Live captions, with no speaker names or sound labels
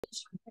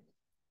Let's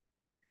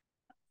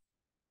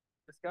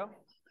go.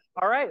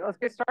 All right, let's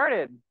get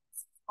started.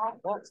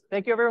 Well,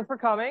 thank you everyone for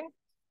coming.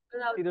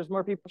 See, there's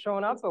more people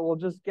showing up, but we'll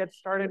just get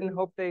started and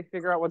hope they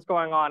figure out what's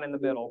going on in the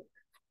middle.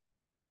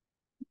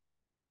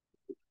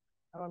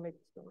 How do I make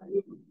this go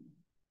right?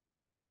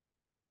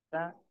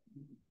 That.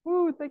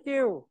 Woo, thank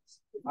you.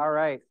 All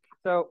right.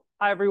 So,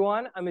 hi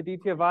everyone. I'm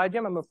Aditya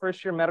Vaidyam. I'm a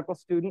first-year medical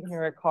student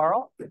here at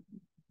Carl.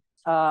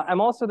 I'm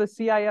also the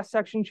CIS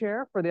section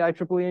chair for the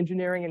IEEE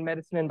Engineering and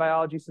Medicine and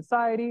Biology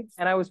Society,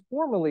 and I was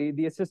formerly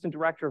the Assistant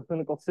Director of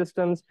Clinical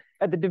Systems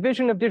at the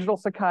Division of Digital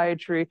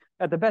Psychiatry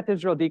at the Beth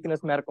Israel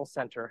Deaconess Medical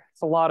Center.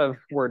 It's a lot of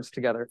words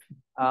together.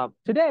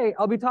 Today,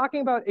 I'll be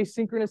talking about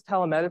asynchronous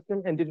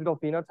telemedicine and digital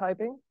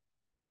phenotyping.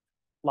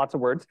 Lots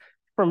of words.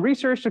 From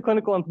research to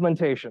clinical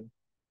implementation.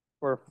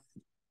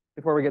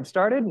 Before we get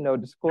started, no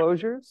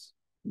disclosures.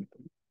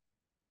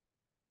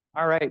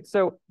 All right,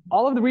 so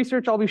all of the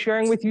research I'll be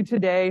sharing with you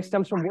today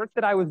stems from work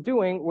that I was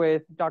doing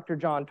with Dr.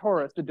 John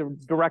Torres, the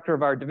director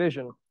of our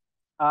division.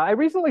 I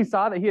recently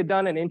saw that he had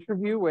done an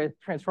interview with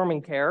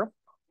Transforming Care,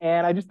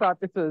 and I just thought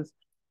this was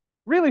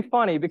really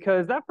funny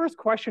because that first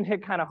question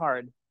hit kind of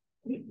hard.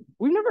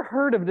 We've never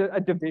heard of a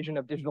division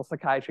of digital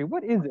psychiatry.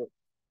 What is it?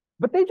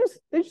 But they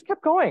just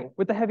kept going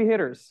with the heavy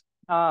hitters.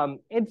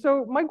 And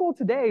so my goal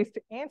today is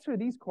to answer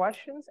these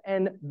questions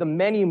and the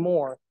many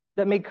more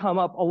that may come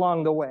up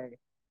along the way.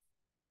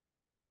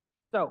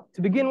 So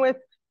to begin with,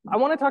 I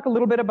want to talk a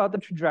little bit about the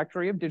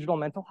trajectory of digital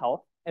mental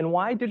health and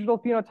why digital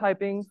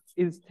phenotyping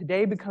is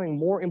today becoming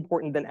more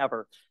important than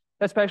ever,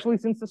 especially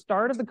since the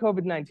start of the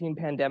COVID-19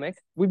 pandemic.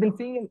 We've been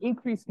seeing an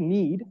increased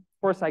need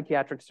for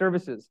psychiatric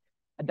services.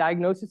 A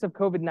diagnosis of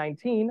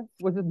COVID-19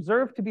 was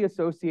observed to be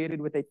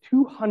associated with a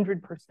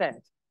 200%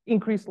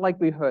 increased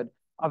likelihood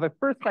of a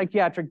first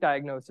psychiatric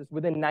diagnosis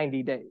within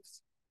 90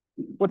 days.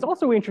 What's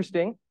also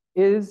interesting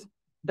is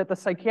that the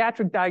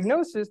psychiatric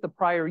diagnosis the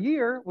prior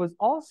year was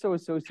also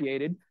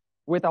associated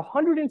with a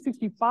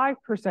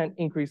 165%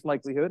 increased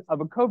likelihood of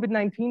a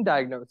COVID-19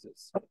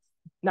 diagnosis.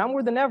 Now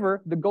more than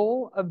ever, the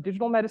goal of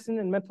digital medicine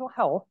and mental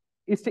health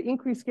is to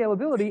increase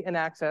scalability and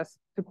access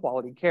to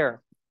quality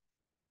care.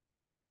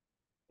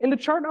 In the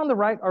chart on the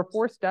right are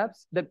 4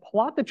 steps that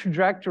plot the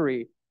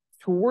trajectory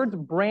towards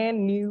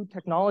brand new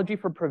technology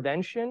for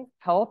prevention,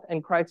 health,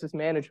 and crisis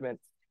management.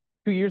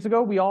 2 years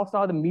ago, we all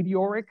saw the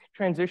meteoric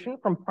transition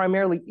from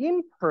primarily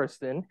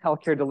in-person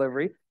healthcare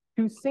delivery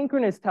to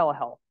synchronous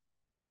telehealth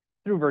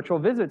through virtual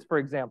visits, for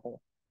example.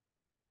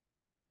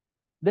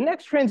 The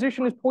next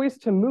transition is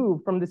poised to move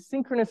from the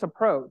synchronous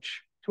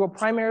approach to a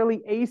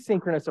primarily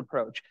asynchronous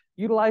approach,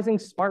 utilizing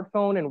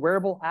smartphone and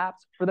wearable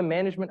apps for the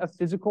management of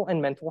physical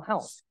and mental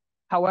health.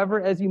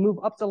 However, as you move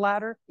up the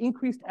ladder,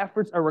 increased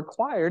efforts are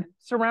required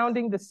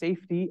surrounding the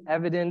safety,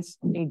 evidence,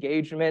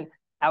 engagement,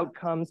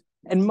 outcomes,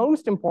 and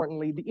most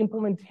importantly, the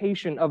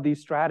implementation of these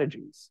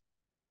strategies.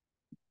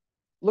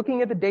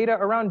 Looking at the data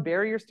around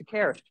barriers to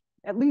care,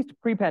 at least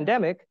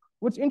pre-pandemic,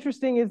 what's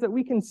interesting is that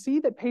we can see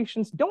that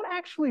patients don't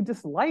actually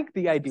dislike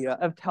the idea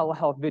of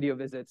telehealth video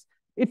visits.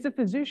 It's the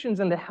physicians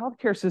and the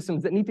healthcare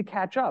systems that needed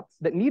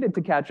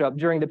to catch up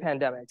during the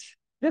pandemic.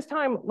 This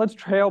time, let's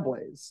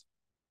trailblaze.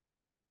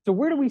 So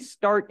where do we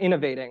start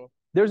innovating?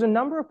 There's a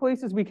number of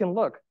places we can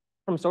look,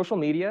 from social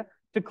media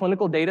to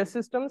clinical data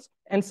systems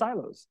and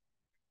silos.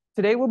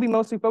 Today, we'll be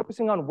mostly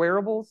focusing on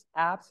wearables,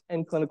 apps,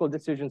 and clinical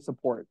decision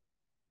support.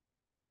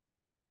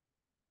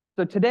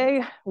 So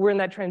today, we're in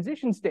that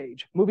transition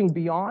stage, moving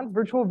beyond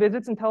virtual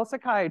visits and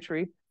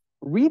telepsychiatry,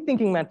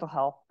 rethinking mental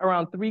health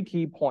around 3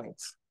 key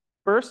points.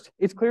 First,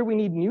 it's clear we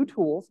need new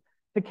tools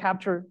to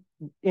capture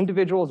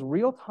individuals'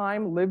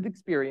 real-time lived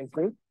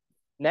experiences.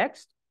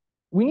 Next,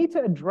 we need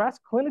to address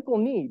clinical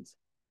needs.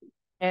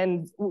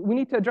 And we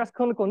need to address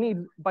clinical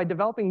needs by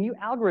developing new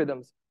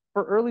algorithms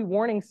for early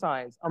warning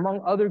signs,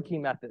 among other key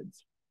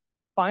methods.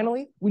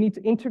 Finally, we need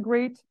to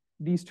integrate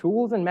these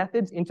tools and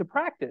methods into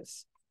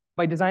practice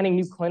by designing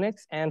new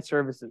clinics and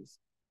services.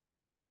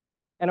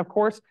 And of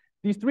course,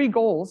 these 3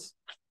 goals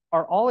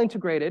are all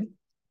integrated,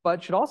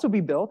 but should also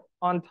be built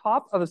on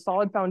top of a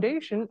solid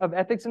foundation of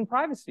ethics and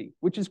privacy,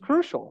 which is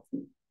crucial.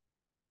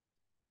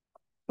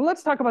 So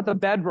let's talk about the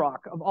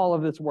bedrock of all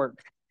of this work.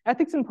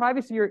 Ethics and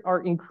privacy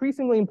are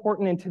increasingly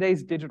important in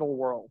today's digital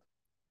world.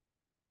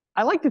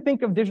 I like to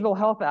think of digital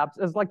health apps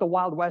as like the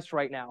Wild West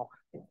right now.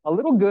 A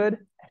little good,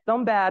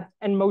 some bad,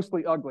 and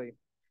mostly ugly.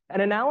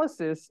 An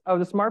analysis of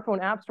the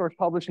smartphone app stores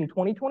published in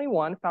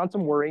 2021 found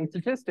some worrying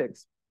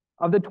statistics.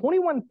 Of the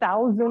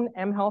 21,000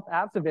 mHealth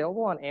apps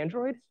available on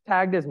Android,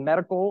 tagged as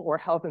medical or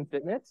health and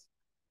fitness,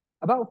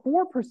 about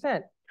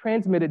 4%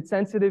 transmitted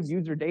sensitive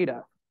user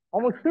data.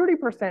 Almost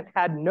 30%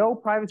 had no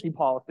privacy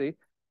policy.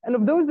 And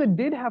of those that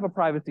did have a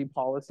privacy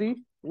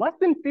policy, less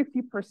than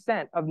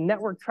 50% of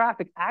network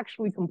traffic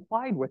actually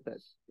complied with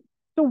it.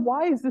 So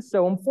why is this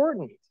so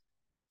important?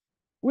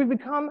 We've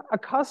become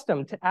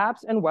accustomed to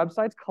apps and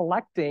websites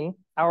collecting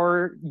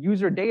our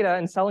user data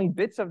and selling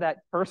bits of that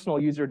personal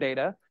user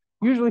data,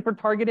 usually for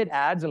targeted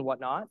ads and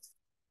whatnot.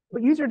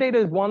 But user data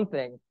is one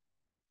thing,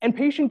 and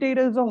patient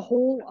data is a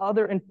whole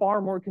other and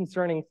far more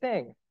concerning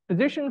thing.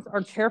 Physicians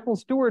are careful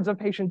stewards of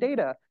patient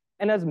data,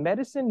 and as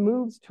medicine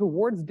moves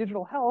towards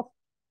digital health,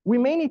 we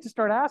may need to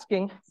start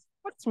asking,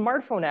 what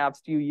smartphone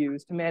apps do you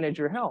use to manage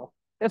your health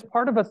as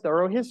part of a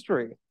thorough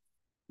history?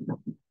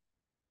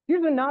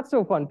 Here's a not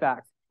so fun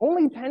fact.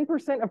 Only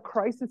 10% of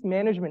crisis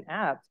management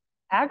apps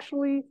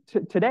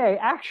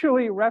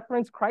today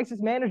reference crisis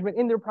management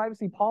in their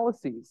privacy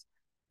policies.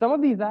 Some of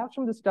these apps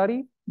from the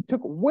study took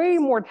way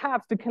more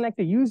taps to connect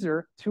a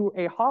user to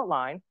a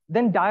hotline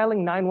than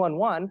dialing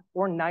 911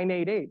 or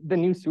 988, the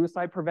new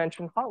suicide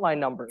prevention hotline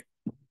number.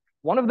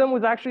 One of them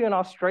was actually an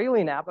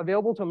Australian app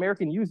available to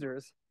American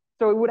users.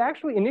 So it would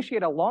actually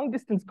initiate a long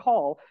distance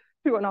call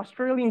to an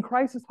Australian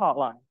crisis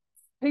hotline.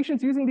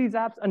 Patients using these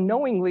apps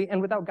unknowingly and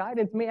without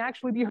guidance may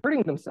actually be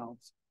hurting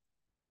themselves.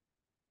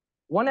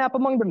 One app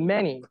among the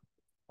many,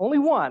 only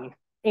one,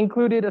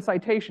 included a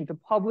citation to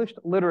published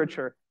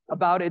literature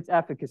about its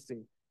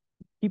efficacy,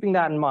 keeping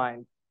that in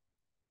mind.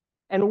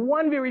 And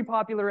one very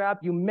popular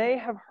app you may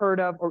have heard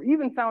of or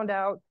even found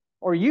out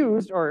or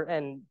used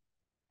and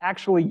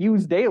actually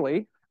used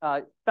daily,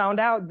 found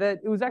out that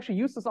it was actually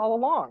useless all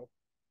along.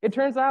 It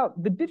turns out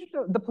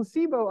the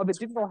placebo of a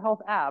digital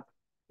health app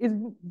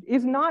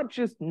is not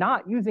just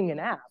not using an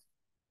app.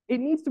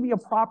 It needs to be a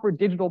proper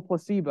digital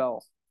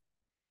placebo.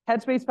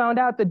 Headspace found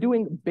out that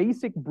doing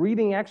basic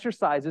breathing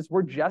exercises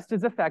were just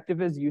as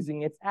effective as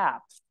using its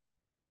apps.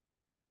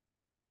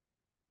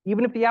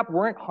 Even if the app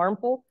weren't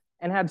harmful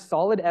and had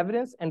solid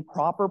evidence and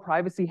proper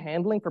privacy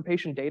handling for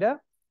patient data,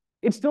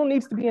 it still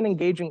needs to be an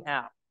engaging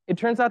app. It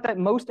turns out that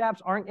most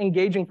apps aren't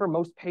engaging for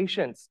most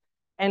patients,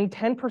 and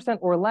 10%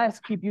 or less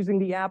keep using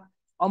the app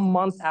a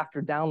month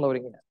after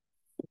downloading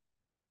it.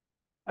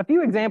 A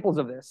few examples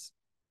of this.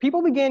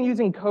 People began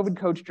using COVID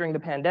Coach during the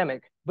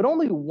pandemic, but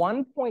only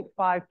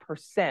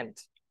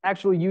 1.5%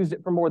 actually used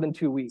it for more than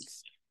 2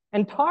 weeks.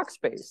 And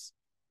Talkspace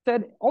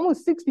said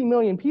almost 60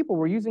 million people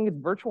were using its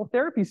virtual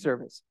therapy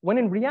service, when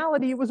in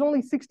reality, it was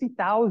only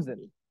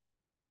 60,000.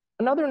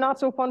 Another not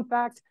so fun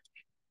fact,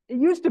 it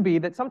used to be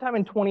that sometime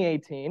in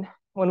 2018,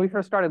 when we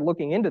first started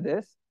looking into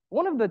this,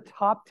 one of the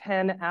top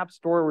 10 app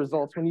store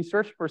results when you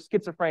search for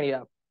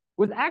schizophrenia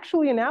was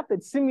actually an app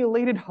that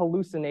simulated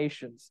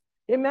hallucinations.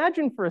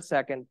 Imagine for a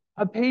second,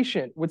 a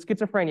patient with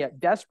schizophrenia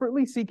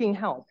desperately seeking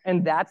help,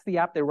 and that's the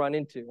app they run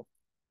into.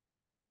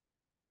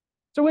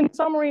 So in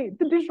summary,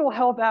 the digital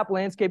health app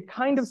landscape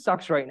kind of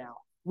sucks right now.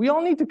 We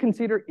all need to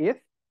consider if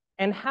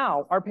and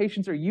how our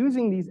patients are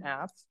using these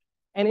apps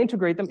and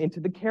integrate them into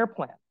the care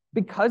plan,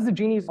 because the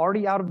genie is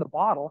already out of the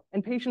bottle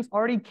and patients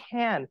already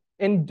can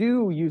and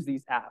do use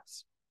these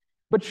apps.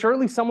 But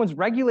surely someone's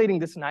regulating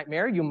this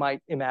nightmare, you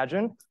might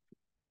imagine.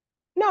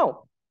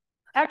 No,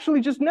 actually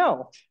just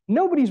no.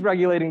 Nobody's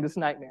regulating this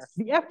nightmare.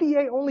 The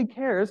FDA only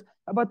cares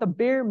about the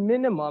bare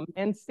minimum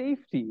and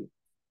safety.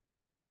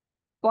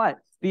 But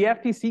the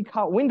FTC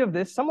caught wind of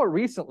this somewhat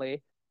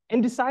recently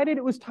and decided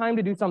it was time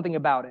to do something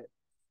about it.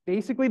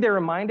 Basically, they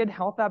reminded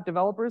health app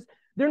developers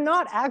they're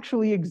not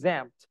actually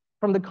exempt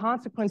from the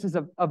consequences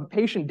of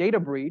patient data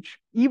breach,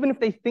 even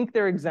if they think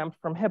they're exempt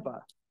from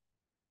HIPAA.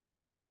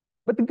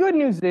 But the good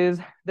news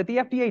is that the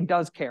FDA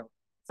does care.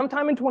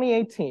 Sometime in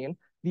 2018,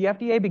 the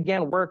FDA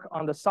began work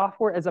on the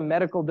software as a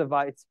medical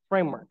device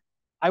framework.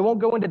 I won't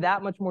go into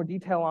that much more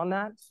detail on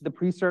that, the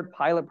pre-cert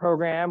pilot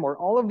program, or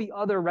all of the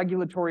other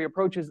regulatory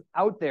approaches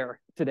out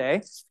there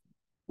today.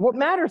 What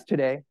matters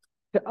today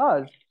to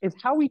us is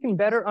how we can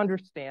better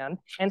understand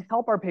and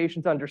help our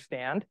patients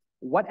understand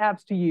what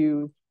apps to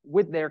use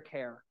with their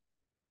care.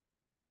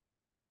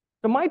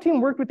 So my team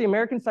worked with the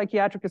American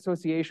Psychiatric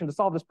Association to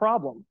solve this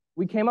problem.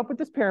 We came up with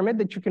this pyramid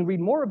that you can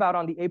read more about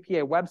on the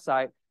APA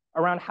website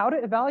around how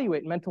to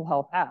evaluate mental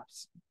health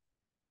apps.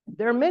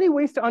 There are many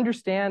ways to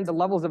understand the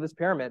levels of this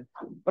pyramid,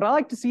 but I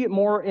like to see it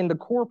more in the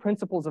core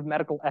principles of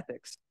medical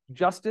ethics: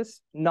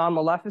 justice,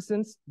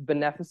 non-maleficence,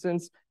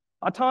 beneficence,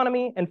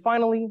 autonomy, and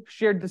finally,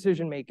 shared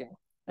decision-making.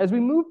 As we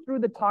move through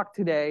the talk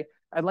today,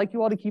 I'd like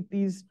you all to keep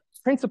these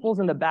principles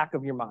in the back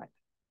of your mind.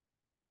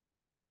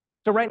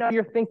 So right now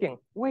you're thinking,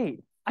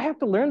 wait, I have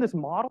to learn this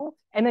model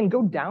and then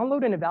go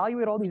download and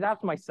evaluate all these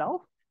apps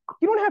myself?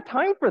 You don't have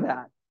time for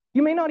that.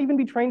 You may not even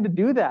be trained to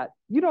do that.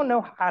 You don't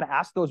know how to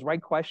ask those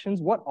right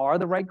questions, what are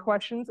the right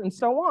questions, and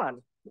so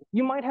on.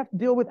 You might have to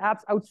deal with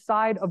apps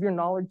outside of your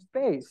knowledge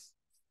space.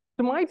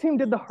 So my team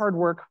did the hard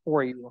work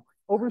for you.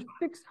 Over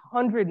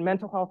 600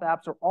 mental health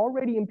apps are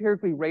already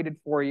empirically rated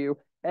for you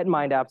at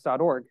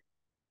mindapps.org.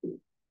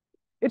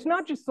 It's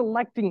not just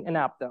selecting an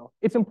app, though.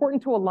 It's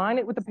important to align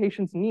it with the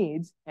patient's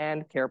needs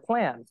and care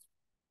plans.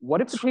 What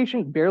if the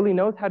patient barely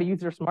knows how to use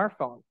their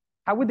smartphone?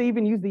 How would they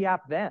even use the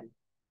app then?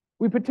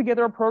 We put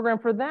together a program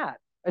for that,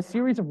 a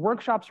series of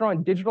workshops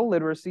around digital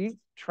literacy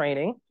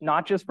training,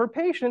 not just for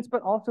patients,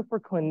 but also for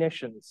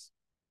clinicians.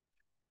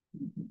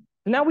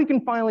 Now we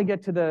can finally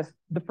get to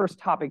the first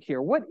topic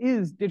here. What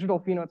is digital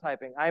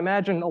phenotyping? I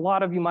imagine a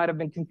lot of you might have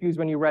been confused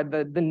when you read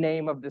the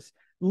name of this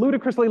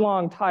ludicrously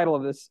long title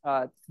of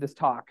this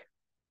talk.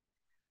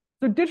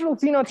 So digital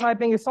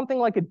phenotyping is something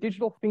like a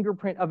digital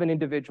fingerprint of an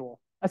individual,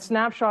 a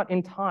snapshot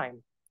in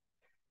time.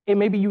 It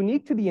may be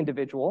unique to the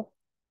individual,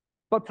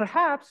 But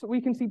perhaps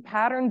we can see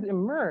patterns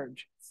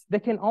emerge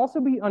that can also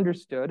be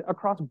understood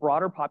across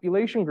broader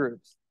population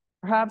groups.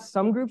 Perhaps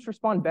some groups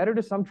respond better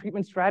to some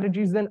treatment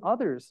strategies than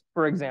others,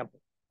 for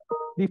example.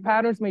 These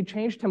patterns may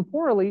change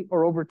temporally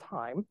or over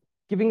time,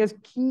 giving us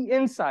key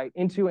insight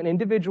into an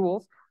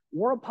individual's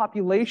or a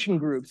population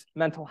group's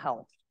mental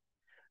health.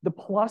 The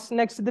plus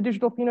next to the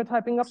digital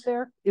phenotyping up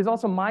there is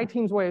also my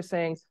team's way of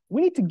saying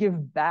we need to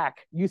give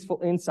back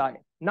useful insight,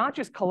 not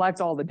just collect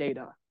all the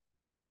data.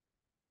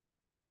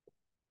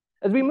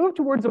 As we move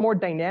towards a more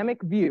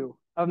dynamic view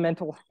of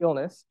mental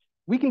illness,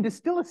 we can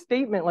distill a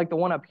statement like the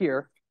one up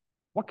here,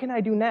 what can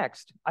I do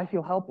next? I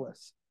feel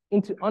helpless,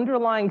 into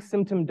underlying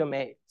symptom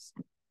domains.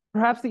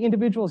 Perhaps the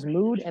individual's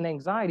mood and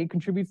anxiety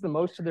contributes the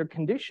most to their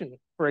condition,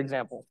 for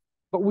example.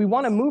 But we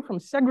want to move from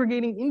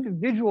segregating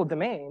individual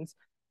domains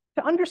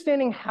to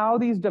understanding how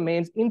these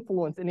domains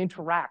influence and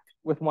interact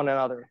with one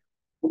another.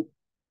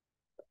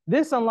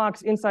 This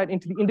unlocks insight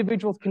into the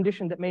individual's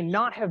condition that may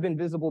not have been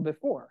visible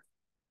before.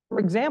 For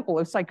example,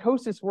 if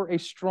psychosis were a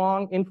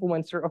strong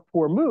influencer of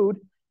poor mood,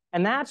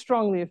 and that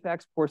strongly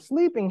affects poor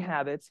sleeping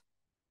habits,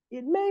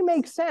 it may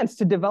make sense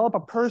to develop a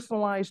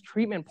personalized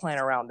treatment plan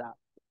around that.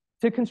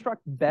 To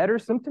construct better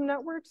symptom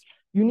networks,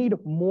 you need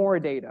more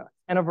data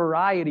and a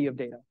variety of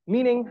data,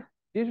 meaning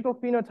digital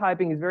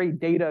phenotyping is very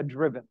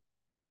data-driven.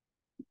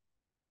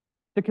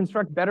 To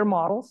construct better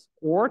models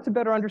or to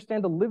better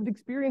understand the lived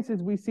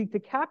experiences we seek to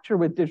capture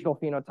with digital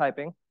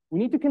phenotyping, we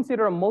need to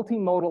consider a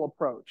multimodal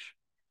approach.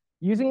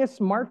 Using a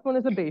smartphone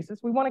as a basis,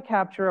 we want to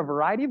capture a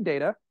variety of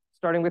data,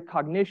 starting with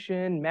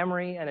cognition,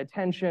 memory, and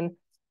attention,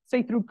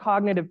 say through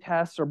cognitive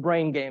tests or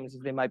brain games, as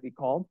they might be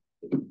called.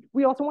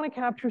 We also want to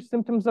capture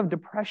symptoms of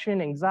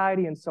depression,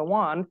 anxiety, and so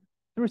on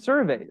through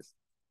surveys.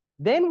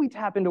 Then we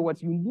tap into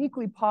what's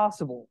uniquely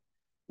possible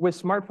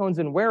with smartphones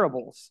and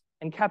wearables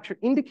and capture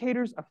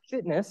indicators of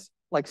fitness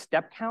like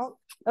step count,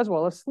 as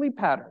well as sleep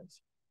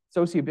patterns,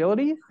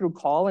 sociability through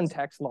call and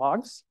text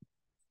logs,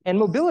 and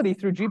mobility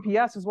through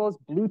GPS, as well as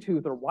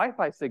Bluetooth or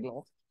Wi-Fi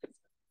signals.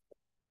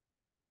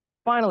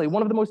 Finally,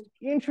 one of the most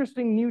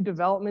interesting new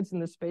developments in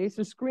this space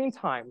is screen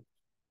time.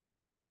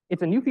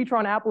 It's a new feature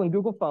on Apple and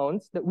Google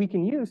phones that we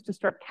can use to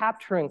start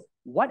capturing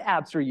what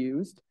apps are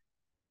used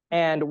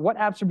and what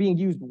apps are being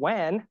used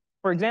when,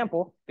 for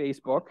example,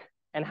 Facebook,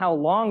 and how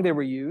long they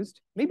were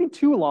used, maybe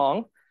too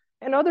long,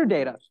 and other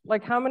data,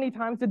 like how many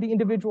times did the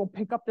individual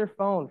pick up their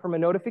phone from a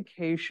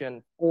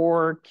notification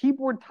or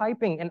keyboard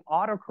typing and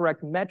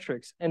autocorrect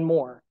metrics and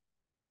more.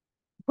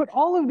 Put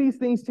all of these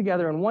things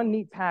together in one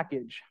neat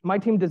package. My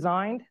team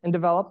designed and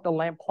developed the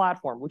LAMP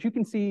platform, which you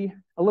can see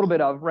a little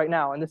bit of right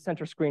now in the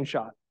center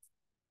screenshot.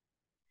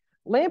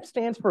 LAMP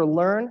stands for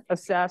Learn,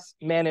 Assess,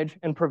 Manage,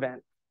 and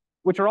Prevent,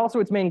 which are also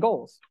its main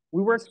goals.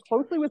 We work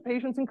closely with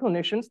patients and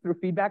clinicians through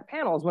feedback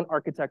panels when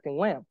architecting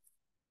LAMP.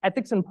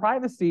 Ethics and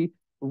privacy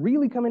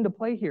really come into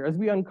play here as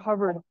we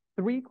uncovered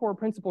 3 core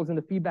principles in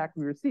the feedback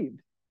we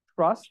received: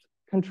 trust,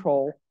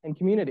 control, and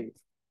community.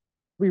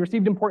 We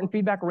received important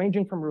feedback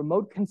ranging from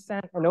remote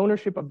consent and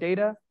ownership of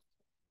data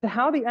to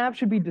how the app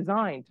should be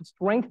designed to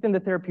strengthen the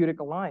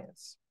therapeutic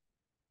alliance.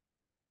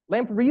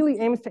 LAMP really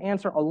aims to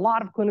answer a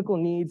lot of clinical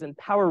needs and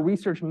power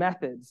research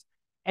methods,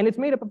 and it's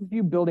made up of a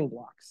few building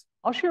blocks.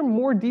 I'll share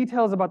more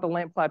details about the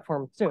LAMP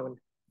platform soon,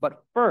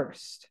 but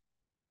first,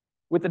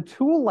 with a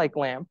tool like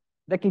LAMP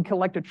that can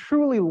collect a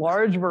truly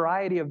large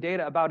variety of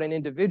data about an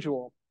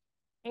individual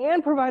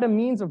and provide a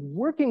means of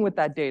working with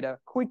that data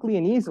quickly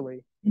and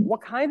easily,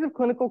 what kinds of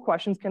clinical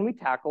questions can we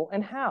tackle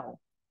and how?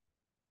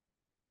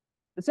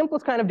 The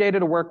simplest kind of data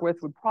to work with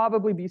would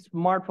probably be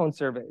smartphone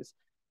surveys,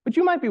 but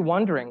you might be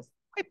wondering,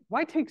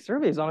 why take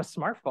surveys on a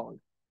smartphone?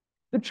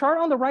 The chart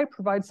on the right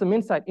provides some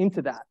insight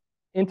into that,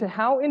 into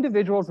how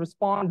individuals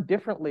respond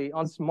differently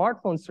on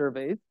smartphone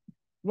surveys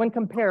when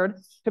compared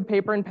to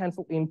paper and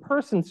pencil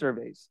in-person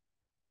surveys.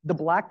 The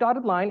black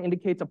dotted line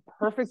indicates a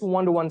perfect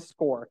one-to-one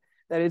score.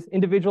 That is,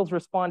 individuals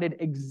responded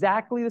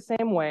exactly the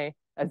same way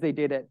as they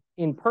did it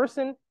in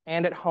person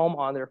and at home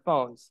on their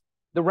phones.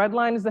 The red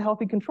line is the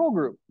healthy control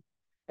group.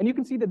 And you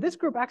can see that this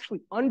group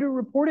actually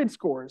underreported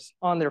scores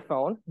on their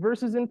phone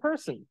versus in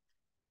person.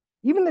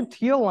 Even the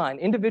teal line,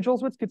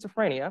 individuals with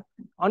schizophrenia,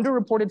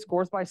 underreported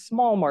scores by a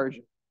small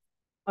margin.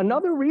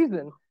 Another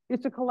reason is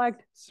to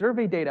collect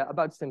survey data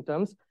about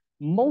symptoms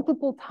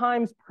multiple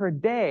times per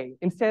day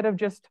instead of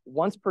just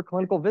once per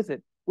clinical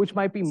visit, which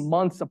might be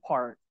months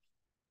apart.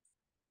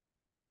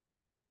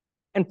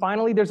 And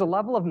finally, there's a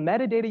level of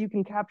metadata you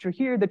can capture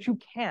here that you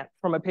can't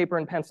from a paper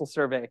and pencil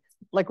survey,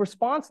 like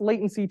response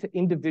latency to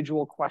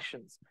individual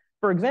questions.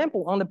 For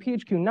example, on the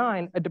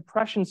PHQ-9, a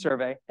depression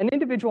survey, an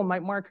individual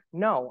might mark,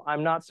 no,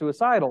 I'm not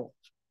suicidal.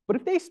 But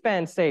if they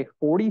spend, say,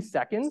 40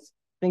 seconds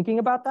thinking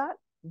about that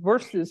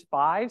versus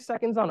 5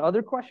 seconds on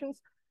other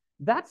questions,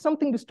 that's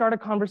something to start a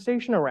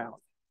conversation around.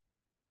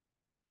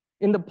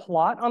 In the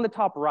plot on the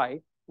top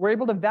right, we're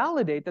able to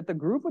validate that the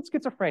group with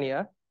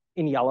schizophrenia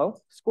in yellow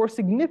scores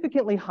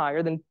significantly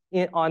higher than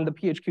on the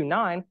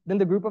PHQ-9 than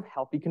the group of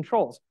healthy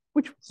controls,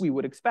 which we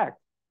would expect.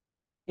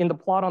 In the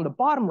plot on the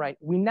bottom right,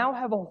 we now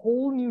have a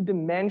whole new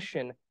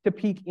dimension to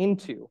peek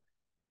into.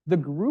 The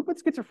group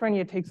with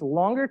schizophrenia takes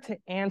longer to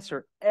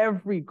answer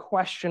every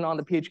question on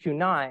the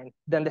PHQ-9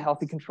 than the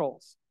healthy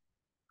controls.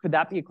 Could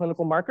that be a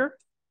clinical marker?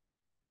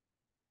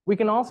 We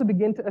can also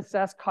begin to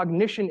assess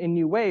cognition in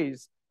new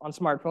ways on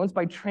smartphones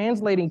by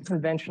translating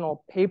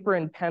conventional paper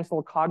and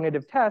pencil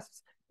cognitive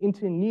tests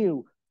into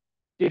new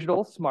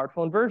digital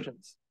smartphone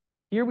versions.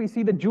 Here we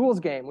see the Jules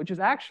game, which is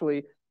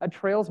actually a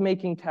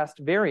trails-making test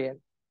variant,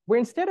 where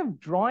instead of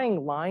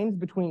drawing lines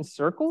between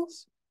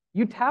circles,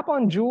 you tap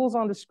on Jules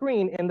on the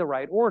screen in the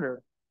right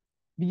order.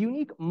 The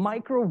unique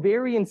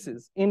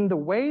micro-variances in the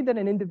way that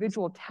an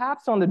individual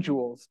taps on the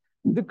Jules,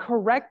 the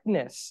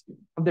correctness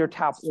of their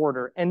tap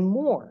order, and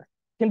more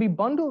can be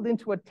bundled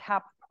into a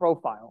tap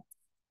profile.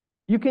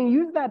 You can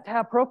use that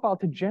tap profile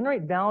to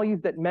generate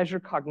values that measure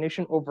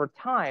cognition over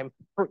time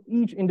for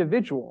each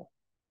individual.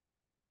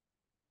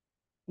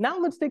 Now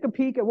let's take a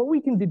peek at what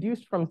we can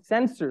deduce from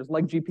sensors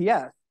like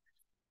GPS.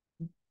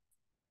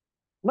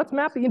 Let's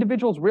map the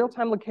individual's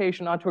real-time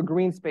location onto a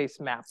green space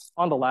map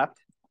on the left,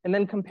 and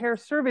then compare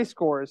survey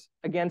scores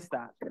against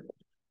that.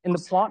 In the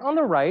plot on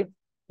the right,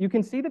 you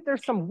can see that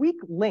there's some weak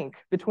link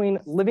between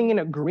living in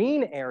a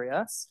green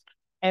area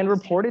and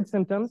reported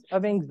symptoms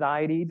of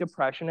anxiety,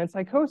 depression, and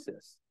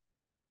psychosis.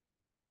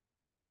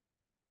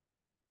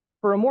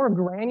 For a more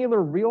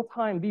granular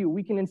real-time view,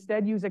 we can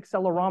instead use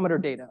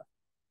accelerometer data.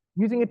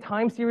 Using a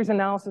time series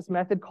analysis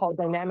method called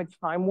dynamic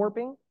time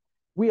warping,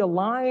 we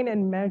align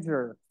and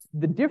measure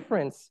the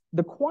difference,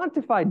 the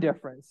quantified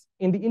difference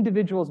in the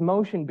individual's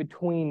motion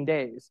between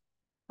days.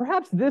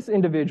 Perhaps this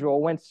individual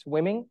went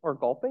swimming or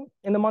golfing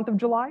in the month of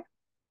July.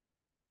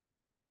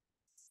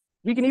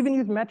 We can even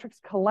use metrics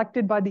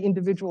collected by the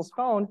individual's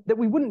phone that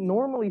we wouldn't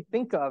normally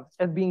think of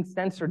as being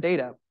sensor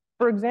data.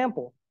 For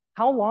example,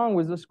 how long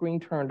was the screen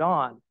turned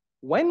on?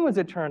 When was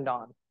it turned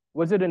on?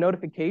 Was it a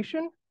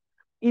notification?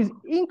 Is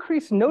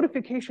increased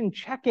notification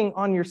checking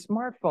on your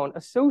smartphone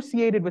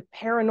associated with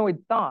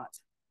paranoid thoughts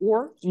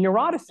or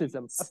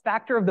neuroticism, a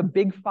factor of the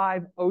Big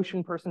Five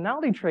Ocean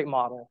personality trait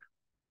model?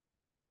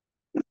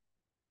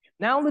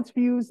 Now let's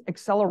fuse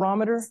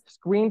accelerometer,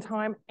 screen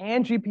time,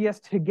 and GPS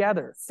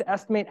together to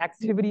estimate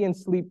activity and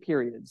sleep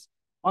periods.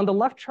 On the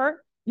left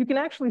chart, you can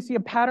actually see a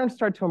pattern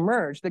start to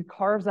emerge that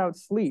carves out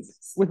sleep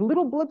with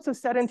little blips of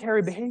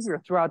sedentary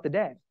behavior throughout the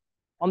day.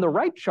 On the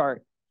right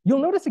chart, you'll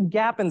notice a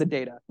gap in the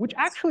data, which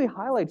actually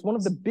highlights one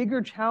of the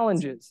bigger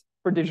challenges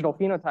for digital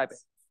phenotyping: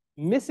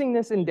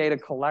 missingness in data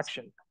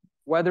collection.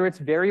 Whether it's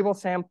variable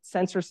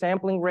sensor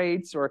sampling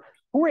rates or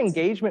poor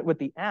engagement with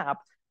the app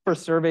for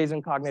surveys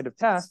and cognitive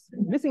tests,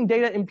 missing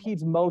data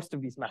impedes most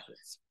of these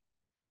methods.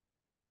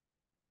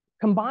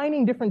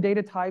 Combining different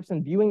data types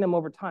and viewing them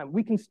over time,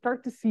 we can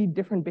start to see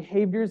different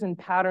behaviors and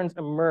patterns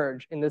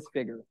emerge in this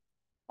figure.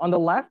 On the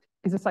left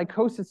is a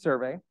psychosis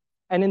survey,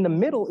 and in the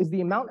middle is the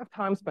amount of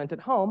time spent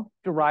at home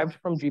derived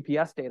from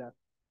GPS data.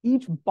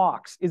 Each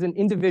box is an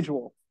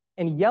individual,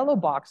 and yellow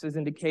boxes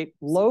indicate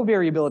low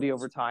variability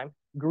over time,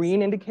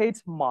 green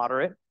indicates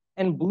moderate,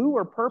 and blue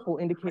or purple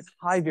indicates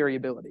high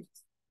variability.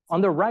 On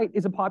the right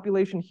is a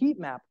population heat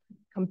map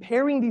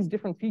comparing these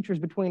different features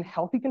between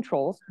healthy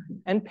controls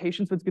and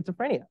patients with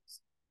schizophrenia.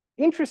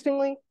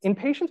 Interestingly, in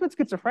patients with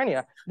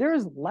schizophrenia, there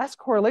is less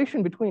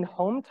correlation between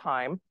home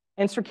time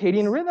and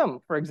circadian rhythm,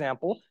 for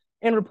example,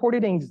 and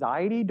reported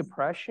anxiety,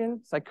 depression,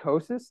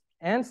 psychosis,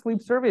 and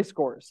sleep survey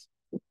scores.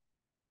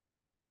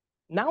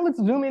 Now let's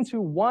zoom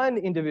into one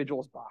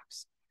individual's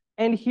box.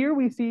 And here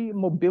we see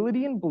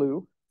mobility in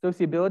blue,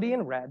 sociability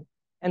in red,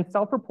 and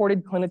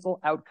self-reported clinical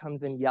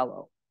outcomes in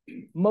yellow.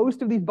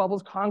 Most of these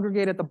bubbles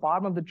congregate at the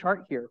bottom of the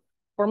chart here,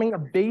 forming a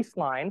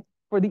baseline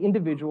for the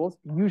individual's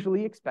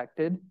usually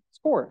expected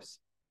scores.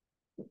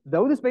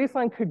 Though this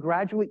baseline could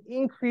gradually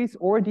increase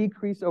or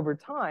decrease over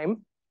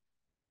time,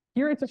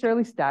 here it's a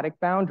fairly static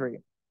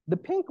boundary. The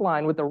pink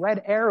line with the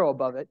red arrow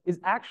above it is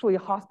actually a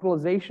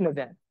hospitalization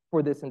event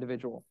for this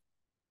individual.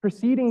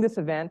 Preceding this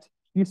event,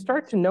 you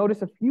start to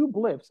notice a few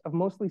blips of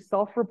mostly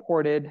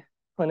self-reported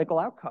clinical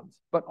outcomes,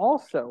 but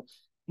also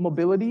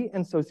mobility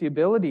and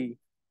sociability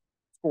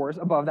scores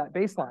above that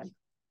baseline.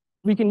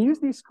 We can use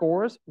these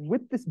scores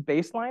with this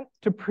baseline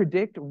to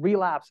predict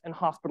relapse and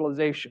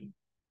hospitalization.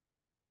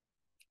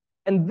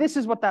 And this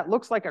is what that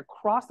looks like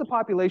across the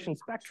population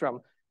spectrum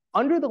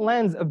under the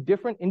lens of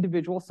different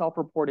individual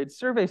self-reported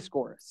survey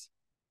scores.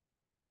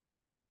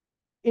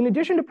 In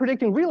addition to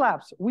predicting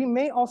relapse, we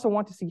may also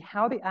want to see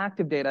how the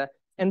active data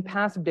and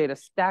passive data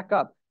stack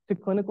up to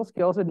clinical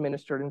skills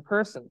administered in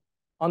person.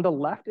 On the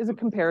left is a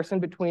comparison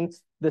between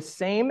the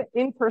same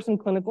in-person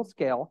clinical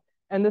scale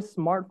and the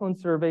smartphone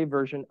survey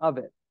version of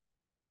it.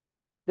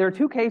 There are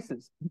two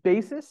cases,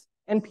 BASIS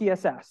and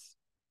PSS,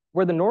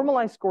 where the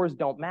normalized scores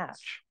don't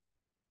match.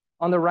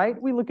 On the right,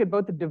 we look at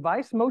both the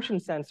device motion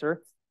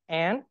sensor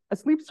and a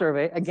sleep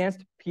survey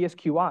against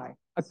PSQI,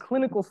 a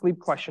clinical sleep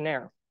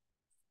questionnaire.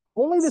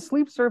 Only the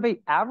sleep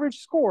survey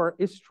average score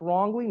is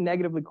strongly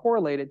negatively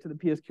correlated to the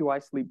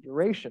PSQI sleep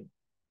duration.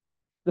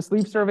 The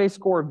sleep survey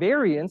score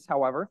variance,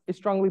 however, is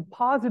strongly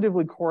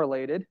positively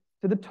correlated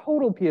to the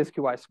total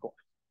PSQI score.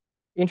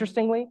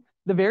 Interestingly,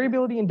 The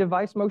variability in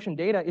device motion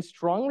data is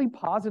strongly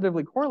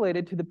positively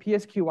correlated to the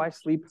PSQI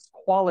sleep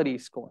quality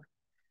score.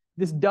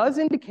 This does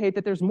indicate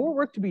that there's more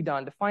work to be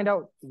done to find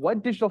out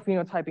what digital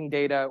phenotyping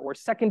data or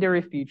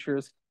secondary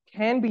features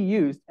can be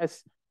used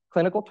as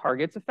clinical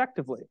targets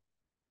effectively.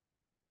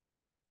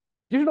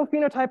 Digital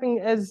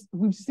phenotyping, as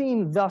we've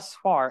seen thus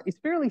far, is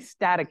fairly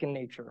static in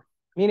nature,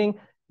 meaning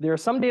there are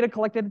some data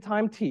collected at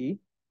time t,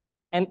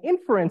 and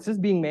inferences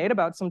being made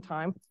about some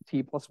time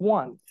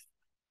t+1.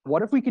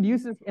 What if we could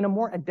use this in a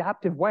more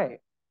adaptive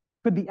way?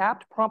 Could the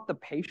app prompt the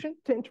patient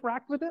to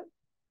interact with it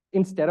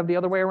instead of the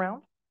other way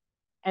around?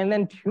 And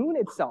then tune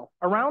itself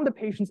around the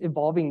patient's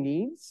evolving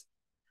needs?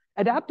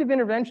 Adaptive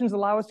interventions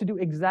allow us to do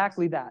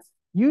exactly that.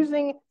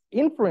 Using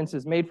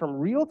inferences made from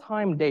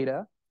real-time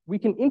data, we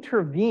can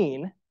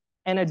intervene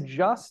and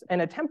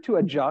attempt to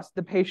adjust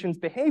the patient's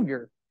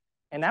behavior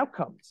and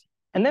outcomes.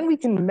 And then we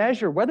can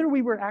measure whether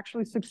we were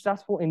actually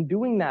successful in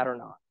doing that or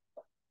not.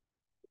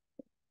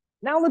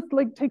 Now let's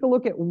take a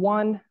look at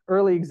one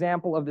early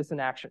example of this in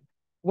action.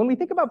 When we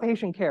think about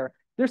patient care,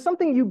 there's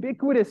something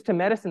ubiquitous to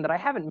medicine that I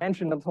haven't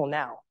mentioned until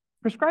now: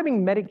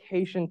 prescribing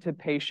medication to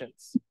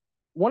patients.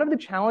 One of the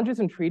challenges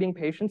in treating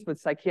patients with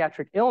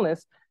psychiatric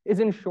illness is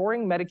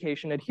ensuring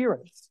medication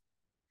adherence.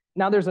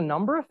 Now, there's a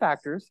number of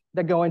factors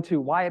that go into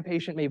why a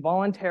patient may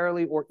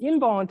voluntarily or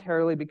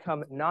involuntarily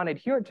become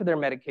non-adherent to their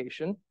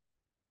medication,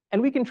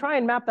 and we can try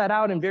and map that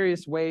out in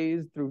various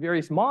ways through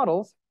various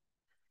models.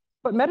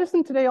 But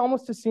medicine today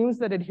almost assumes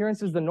that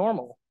adherence is the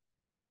normal.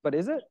 But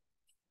is it?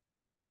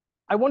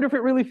 I wonder if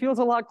it really feels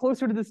a lot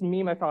closer to this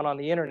meme I found on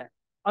the internet.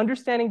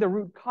 Understanding the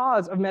root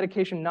cause of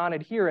medication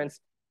non-adherence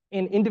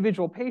in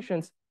individual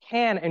patients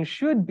can and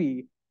should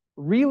be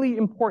really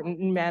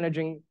important in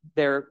managing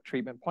their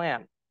treatment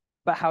plan.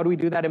 But how do we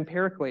do that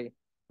empirically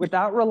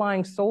without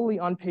relying solely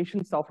on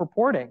patient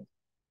self-reporting?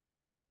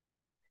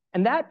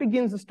 And that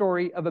begins the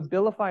story of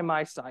Abilify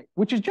MySight,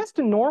 which is just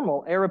a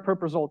normal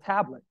aripiprazole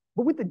tablet,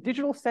 but with a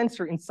digital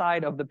sensor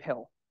inside of the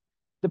pill.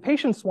 The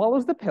patient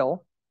swallows the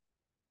pill,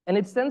 and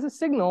it sends a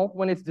signal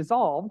when it's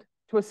dissolved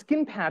to a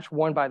skin patch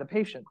worn by the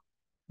patient.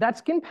 That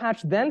skin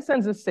patch then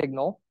sends a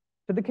signal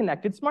to the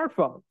connected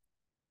smartphone.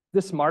 The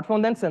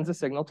smartphone then sends a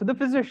signal to the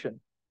physician.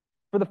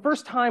 For the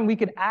first time, we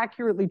could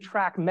accurately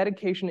track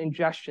medication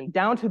ingestion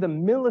down to the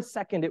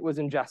millisecond it was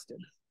ingested.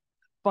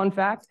 Fun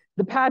fact,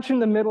 the patch in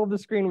the middle of the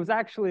screen was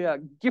actually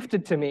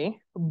gifted to me,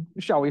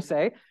 shall we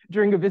say,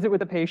 during a visit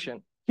with a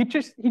patient. He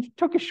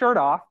took his shirt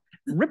off,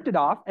 ripped it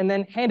off, and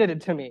then handed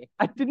it to me.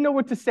 I didn't know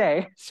what to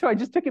say, so I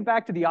just took it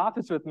back to the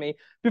office with me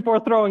before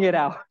throwing it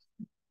out.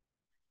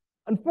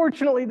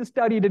 Unfortunately, the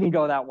study didn't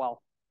go that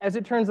well. As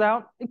it turns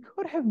out, it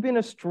could have been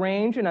a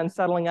strange and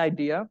unsettling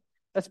idea,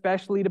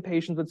 especially to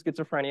patients with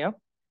schizophrenia.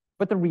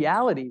 But the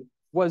reality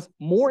was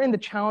more in the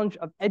challenge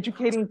of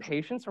educating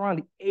patients around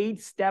the 8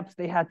 steps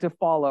they had to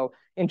follow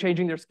in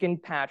changing their skin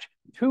patch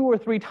 2 or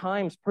 3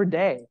 times per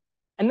day.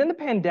 And then the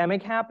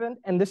pandemic happened,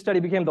 and this study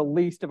became the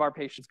least of our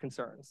patients'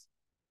 concerns.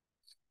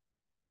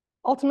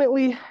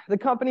 Ultimately, the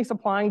company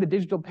supplying the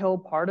digital pill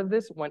part of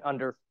this went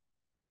under.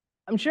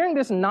 I'm sharing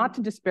this not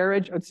to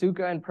disparage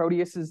Otsuka and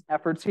Proteus's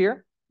efforts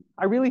here.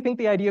 I really think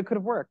the idea could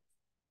have worked.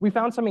 We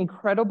found some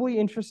incredibly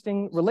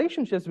interesting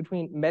relationships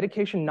between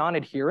medication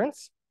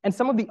non-adherence and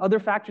some of the other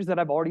factors that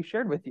I've already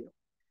shared with you.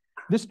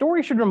 This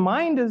story should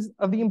remind us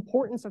of the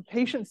importance of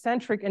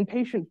patient-centric and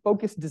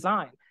patient-focused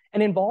design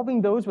and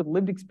involving those with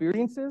lived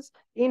experiences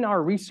in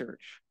our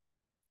research.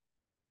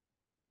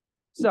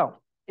 So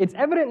it's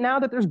evident now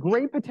that there's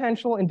great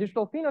potential in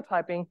digital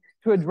phenotyping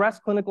to address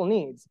clinical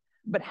needs,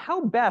 but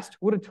how best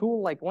would a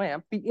tool like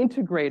LAMP be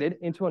integrated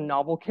into a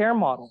novel care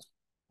model?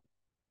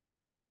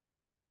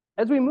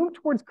 As we move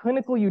towards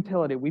clinical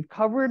utility, we've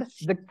covered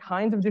the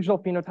kinds of digital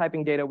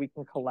phenotyping data we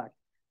can collect,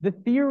 the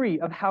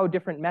theory of how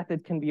different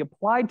methods can be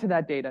applied to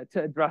that data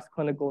to address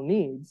clinical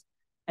needs.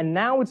 And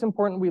now it's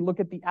important we look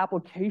at the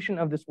application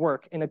of this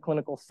work in a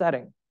clinical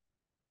setting.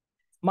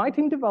 My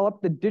team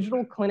developed the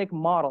digital clinic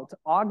model to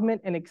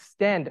augment and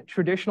extend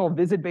traditional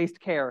visit-based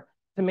care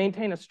to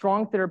maintain a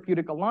strong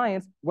therapeutic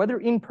alliance, whether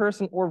in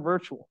person or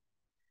virtual.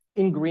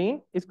 In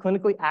green is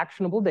clinically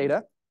actionable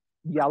data,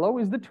 yellow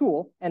is the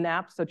tool and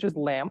apps such as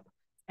LAMP,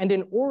 and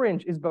in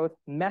orange is both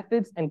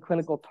methods and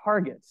clinical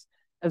targets,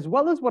 as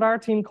well as what our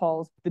team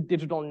calls the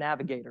digital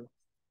navigator.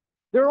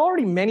 There are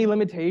already many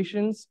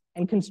limitations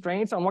and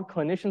constraints on what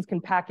clinicians can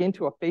pack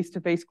into a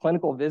face-to-face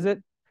clinical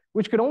visit,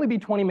 which could only be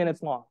 20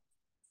 minutes long.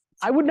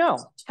 I would know,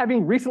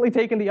 having recently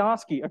taken the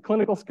OSCE, a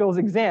clinical skills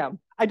exam,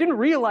 I didn't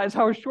realize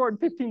how short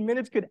 15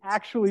 minutes could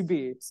actually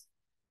be.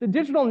 The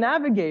digital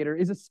navigator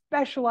is a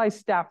specialized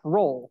staff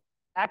role,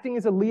 acting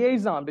as a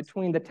liaison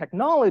between the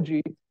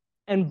technology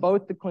and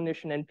both the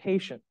clinician and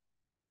patient.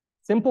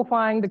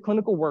 Simplifying the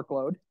clinical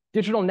workload,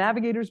 digital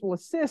navigators will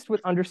assist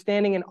with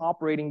understanding and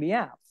operating the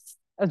apps,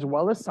 as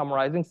well as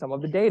summarizing some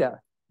of the data.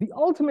 The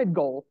ultimate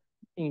goal,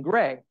 in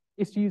gray,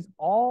 is to use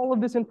all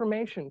of this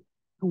information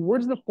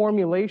towards the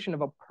formulation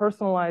of a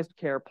personalized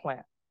care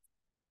plan.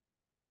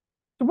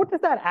 So what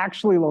does that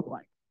actually look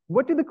like?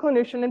 What do the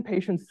clinician and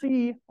patient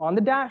see on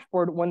the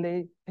dashboard when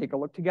they take a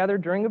look together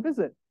during a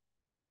visit?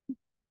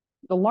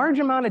 The large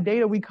amount of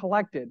data we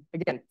collected,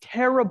 again,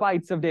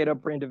 terabytes of data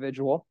per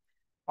individual,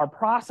 are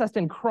processed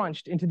and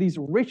crunched into these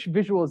rich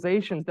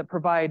visualizations that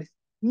provide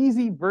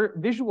easy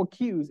visual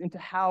cues into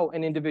how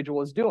an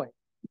individual is doing.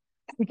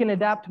 We can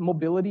adapt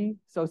mobility,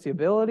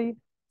 sociability,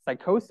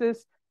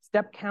 psychosis,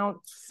 step count,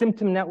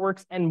 symptom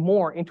networks, and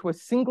more into a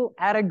single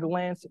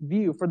at-a-glance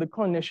view for the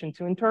clinician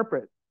to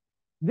interpret.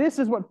 This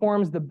is what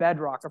forms the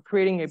bedrock of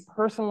creating a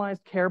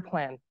personalized care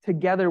plan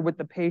together with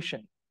the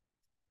patient.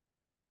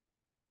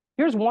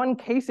 Here's one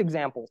case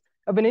example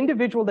of an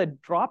individual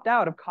that dropped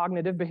out of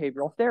cognitive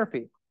behavioral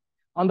therapy.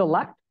 On the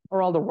left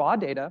are all the raw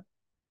data,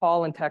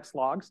 call and text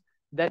logs,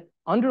 that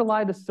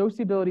underlie the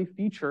sociability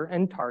feature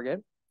and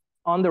target.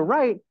 On the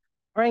right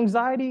are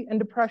anxiety and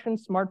depression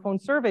smartphone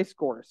survey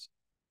scores.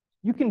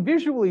 You can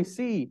visually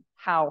see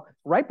how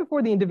right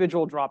before the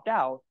individual dropped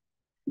out,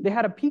 they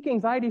had a peak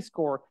anxiety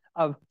score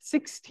of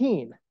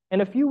 16,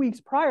 and a few weeks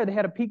prior, they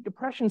had a peak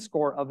depression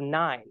score of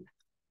 9.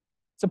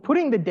 So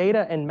putting the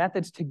data and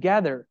methods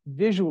together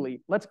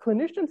visually lets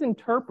clinicians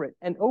interpret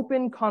and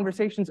open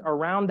conversations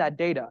around that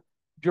data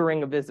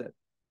during a visit.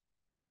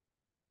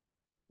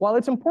 While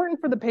it's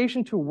important for the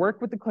patient to work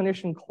with the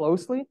clinician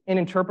closely in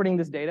interpreting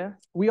this data,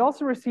 we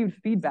also received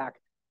feedback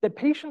that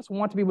patients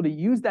want to be able to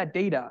use that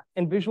data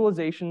and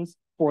visualizations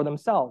for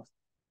themselves.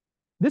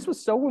 This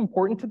was so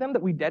important to them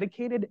that we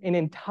dedicated an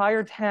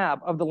entire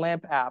tab of the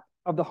LAMP app,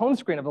 of the home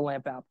screen of the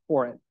LAMP app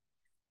for it.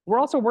 We're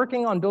also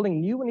working on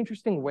building new and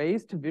interesting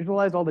ways to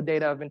visualize all the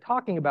data I've been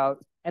talking about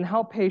and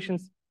help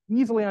patients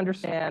easily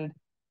understand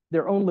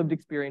their own lived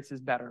experiences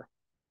better.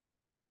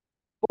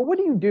 But what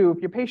do you do if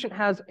your patient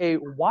has a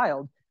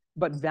wild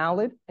but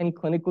valid and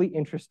clinically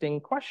interesting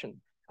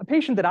question? A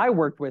patient that I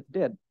worked with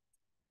did.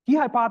 He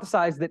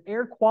hypothesized that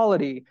air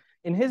quality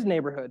in his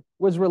neighborhood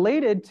was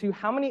related to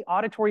how many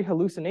auditory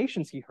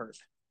hallucinations he heard.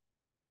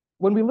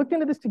 When we looked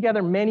into this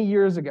together many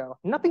years ago,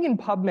 nothing in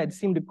PubMed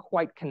seemed to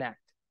quite connect.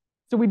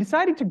 So we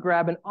decided to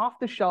grab an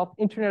off-the-shelf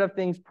Internet of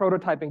Things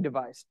prototyping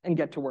device and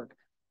get to work.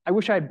 I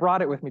wish I had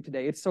brought it with me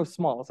today. It's so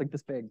small, it's like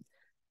this big.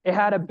 It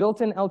had a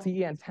built-in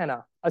LTE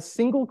antenna, a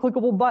single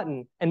clickable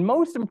button, and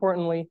most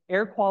importantly,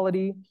 air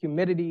quality,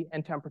 humidity,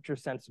 and temperature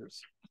sensors.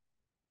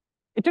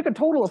 It took a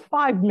total of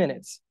 5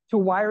 minutes to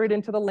wire it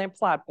into the LAMP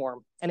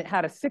platform, and it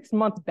had a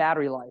 6-month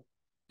battery life.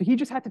 So he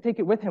just had to take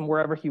it with him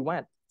wherever he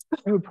went.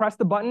 He would press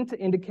the button to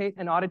indicate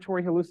an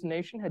auditory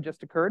hallucination had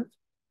just occurred.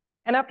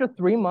 And after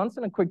 3 months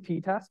and a quick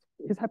t-test,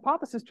 his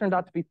hypothesis turned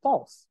out to be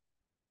false.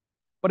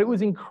 But it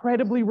was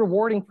incredibly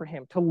rewarding for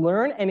him to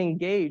learn and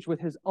engage with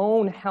his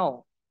own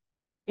health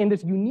in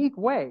this unique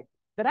way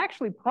that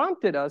actually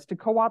prompted us to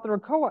co-author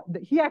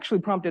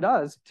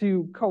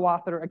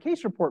a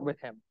case report with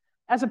him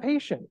as a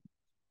patient.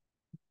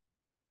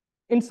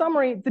 In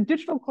summary, the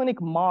digital clinic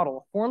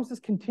model forms this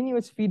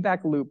continuous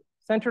feedback loop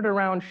centered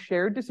around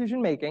shared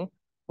decision-making,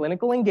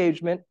 clinical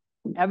engagement,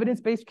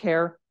 evidence-based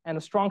care, and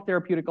a strong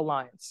therapeutic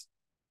alliance,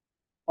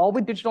 all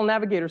with digital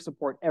navigator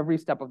support every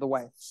step of the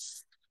way.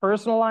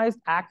 Personalized,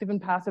 active,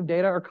 and passive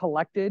data are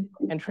collected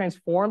and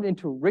transformed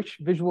into rich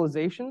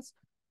visualizations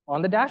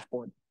on the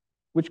dashboard,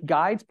 which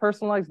guides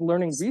personalized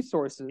learning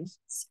resources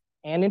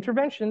and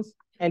interventions,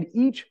 and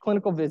each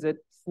clinical visit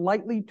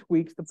slightly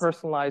tweaks the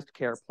personalized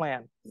care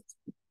plan.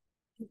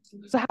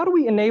 So how do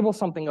we enable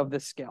something of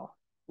this scale?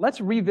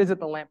 Let's revisit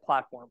the LAMP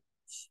platform.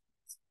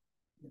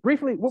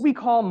 Briefly, what we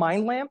call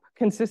MindLAMP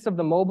consists of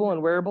the mobile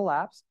and wearable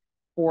apps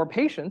for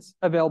patients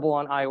available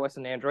on iOS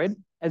and Android,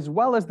 as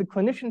well as the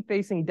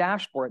clinician-facing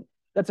dashboard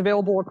that's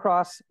available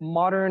across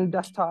modern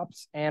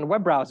desktops and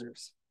web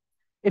browsers.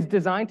 It's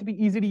designed to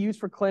be easy to use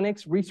for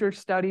clinics, research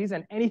studies,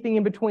 and anything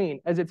in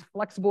between, as it's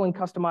flexible and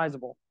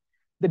customizable.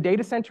 The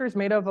data center is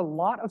made of a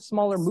lot of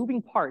smaller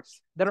moving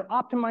parts that are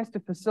optimized to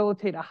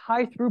facilitate a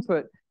high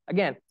throughput,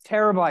 again,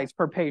 terabytes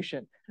per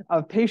patient,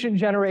 of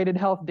patient-generated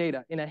health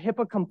data in a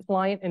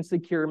HIPAA-compliant and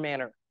secure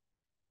manner.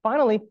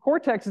 Finally,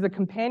 Cortex is a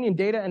companion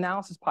data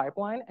analysis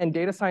pipeline and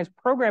data science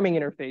programming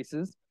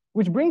interfaces,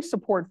 which brings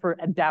support for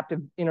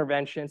adaptive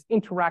interventions,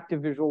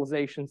 interactive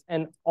visualizations,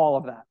 and all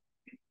of that.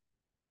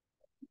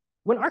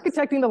 When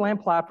architecting the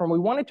LAMP platform, we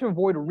wanted to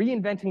avoid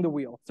reinventing the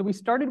wheel. So we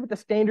started with a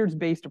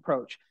standards-based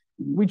approach.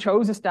 We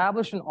chose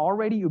established and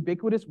already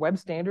ubiquitous web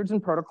standards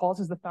and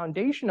protocols as the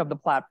foundation of the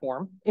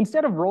platform,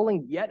 instead of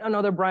rolling yet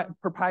another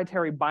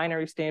proprietary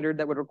binary standard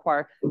that would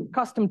require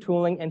custom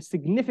tooling and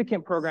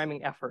significant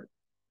programming effort.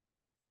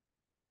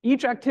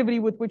 Each activity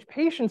with which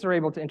patients are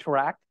able to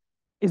interact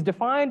is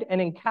defined and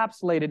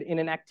encapsulated in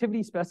an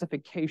activity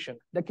specification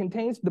that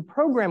contains the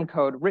program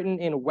code written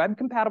in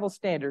web-compatible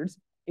standards,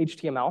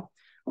 HTML,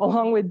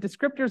 along with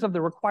descriptors of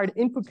the required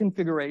input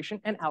configuration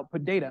and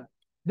output data.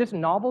 This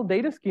novel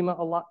data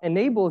schema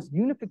enables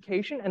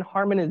unification and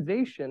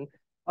harmonization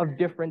of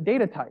different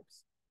data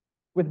types,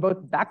 with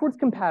both backwards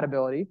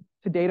compatibility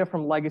to data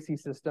from legacy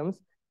systems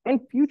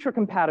and future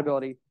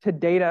compatibility to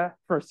data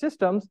for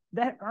systems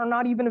that are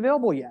not even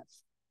available yet.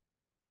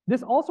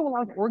 This also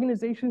allows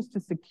organizations to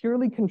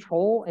securely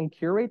control and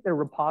curate their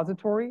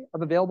repository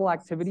of available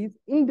activities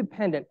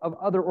independent of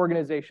other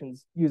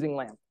organizations using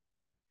LAMP.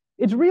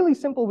 It's really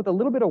simple with a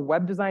little bit of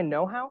web design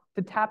know-how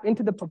to tap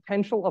into the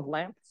potential of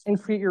LAMP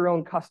and create your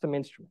own custom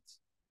instruments.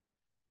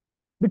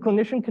 The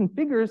clinician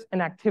configures an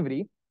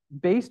activity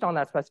based on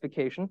that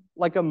specification,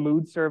 like a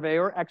mood survey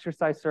or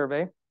exercise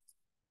survey,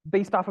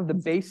 based off of the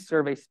base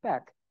survey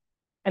spec.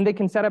 And they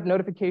can set up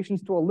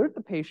notifications to alert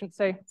the patient,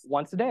 say,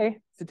 once a day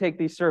to take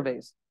these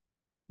surveys.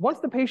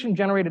 Once the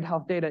patient-generated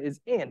health data is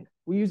in,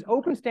 we use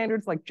open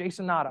standards like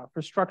JSONata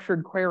for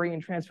structured query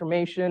and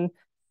transformation,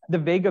 the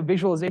Vega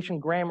visualization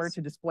grammar to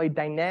display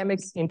dynamic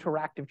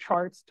interactive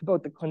charts to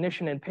both the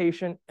clinician and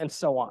patient, and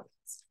so on.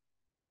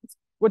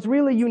 What's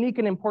really unique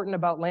and important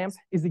about LAMP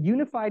is the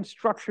unified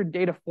structured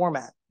data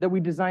format that we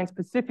designed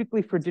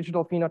specifically for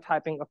digital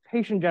phenotyping of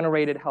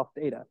patient-generated health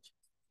data,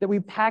 that we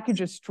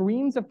package as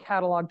streams of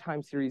catalog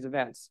time series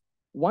events.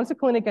 Once a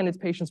clinic and its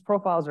patients'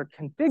 profiles are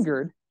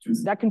configured,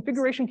 that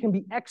configuration can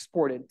be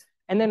exported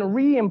and then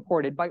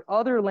re-imported by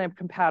other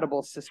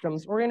LAMP-compatible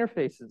systems or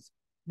interfaces.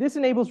 This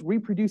enables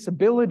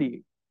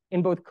reproducibility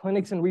in both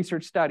clinics and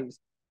research studies.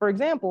 For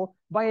example,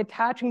 by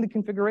attaching the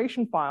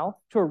configuration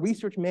file to a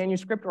research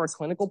manuscript or a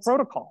clinical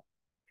protocol.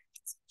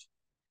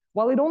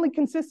 While it only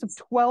consists of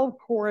 12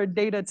 core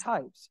data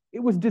types, it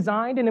was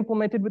designed and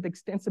implemented with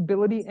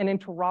extensibility and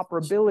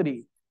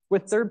interoperability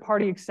with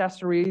third-party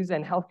accessories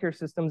and healthcare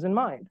systems in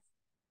mind.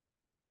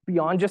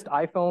 Beyond just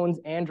iPhones,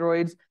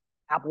 Androids,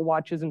 Apple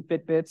Watches, and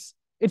Fitbits,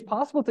 it's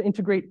possible to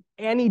integrate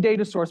any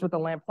data source with the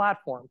LAMP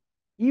platform,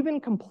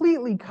 even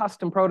completely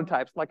custom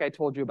prototypes like I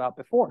told you about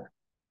before.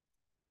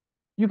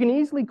 You can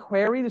easily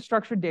query the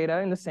structured data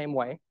in the same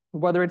way,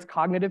 whether it's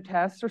cognitive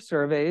tests or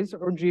surveys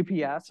or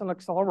GPS and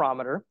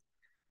accelerometer.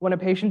 When a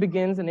patient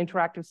begins an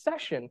interactive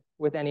session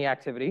with any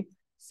activity,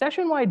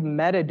 session-wide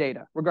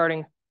metadata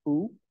regarding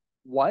who,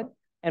 what,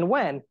 and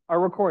when are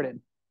recorded.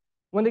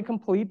 When they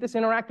complete this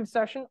interactive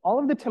session, all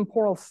of the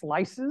temporal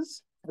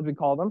slices, as we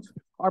call them,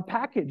 are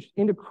packaged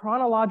into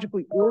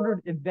chronologically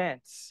ordered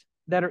events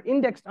that are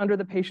indexed under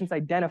the patient's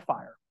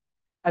identifier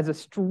as a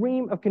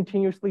stream of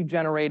continuously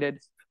generated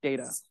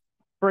data.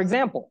 For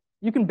example,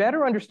 you can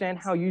better understand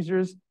how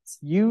users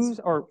use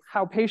or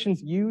how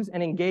patients use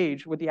and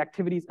engage with the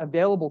activities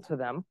available to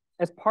them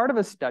as part of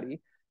a study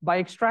by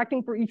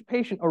extracting for each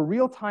patient a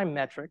real-time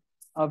metric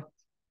of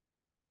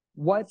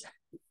what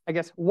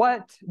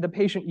the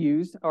patient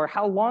used or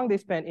how long they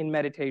spent in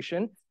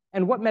meditation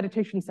and what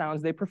meditation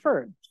sounds they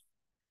preferred.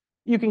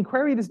 You can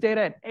query this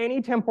data at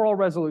any temporal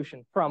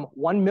resolution from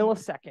 1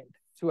 millisecond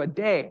to a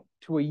day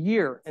to a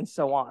year and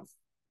so on,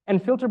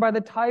 and filter by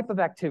the type of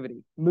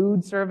activity,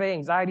 mood survey,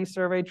 anxiety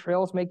survey,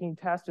 trails making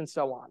test, and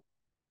so on.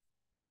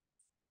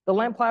 The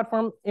LAMP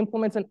platform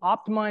implements an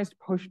optimized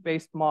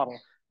push-based model.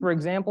 For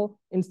example,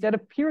 instead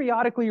of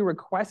periodically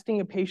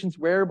requesting a patient's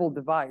wearable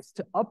device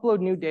to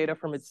upload new data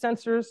from its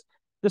sensors,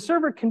 the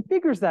server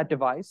configures that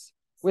device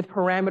with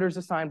parameters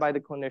assigned by the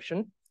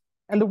clinician,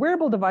 and the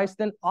wearable device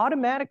then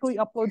automatically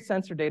uploads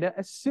sensor data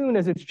as soon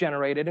as it's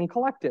generated and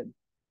collected.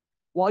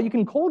 While you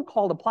can cold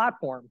call the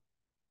platform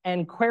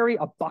and query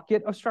a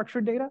bucket of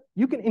structured data,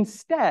 you can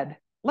instead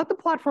let the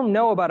platform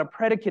know about a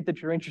predicate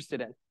that you're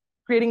interested in,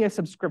 creating a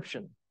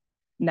subscription.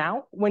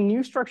 Now, when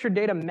new structured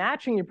data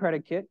matching your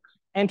predicate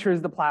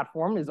enters the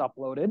platform, is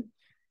uploaded,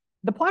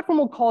 the platform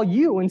will call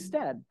you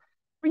instead,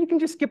 or you can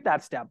just skip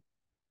that step,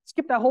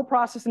 skip that whole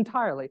process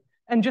entirely,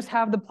 and just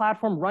have the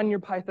platform run your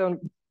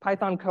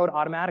Python code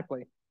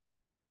automatically.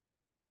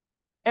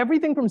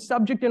 Everything from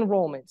subject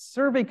enrollment,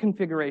 survey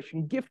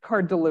configuration, gift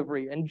card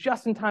delivery, and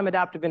just-in-time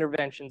adaptive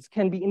interventions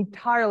can be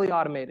entirely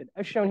automated,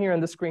 as shown here in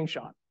the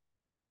screenshot.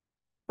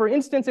 For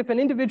instance, if an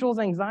individual's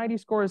anxiety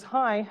score is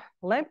high,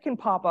 LAMP can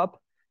pop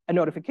up a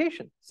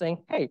notification saying,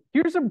 hey,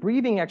 here's a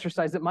breathing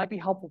exercise that might be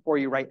helpful for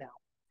you right now,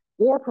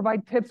 or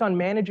provide tips on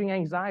managing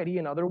anxiety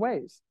in other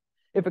ways.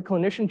 If a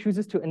clinician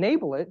chooses to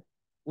enable it,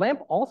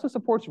 LAMP also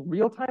supports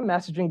real-time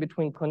messaging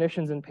between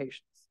clinicians and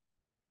patients.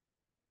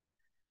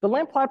 The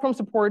LAMP platform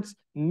supports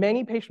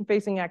many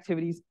patient-facing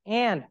activities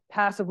and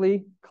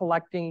passively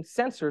collecting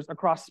sensors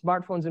across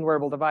smartphones and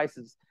wearable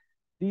devices.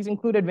 These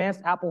include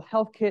advanced Apple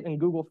HealthKit and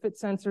Google Fit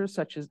sensors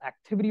such as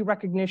activity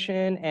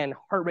recognition and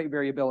heart rate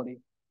variability.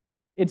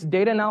 Its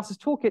data analysis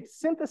toolkit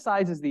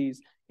synthesizes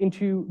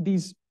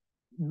these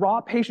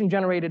raw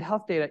patient-generated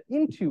health data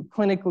into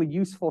clinically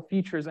useful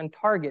features and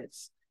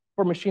targets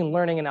for machine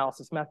learning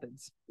analysis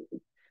methods.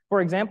 For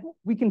example,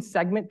 we can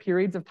segment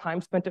periods of time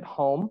spent at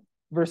home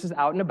versus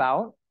out and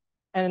about,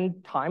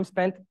 and time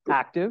spent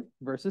active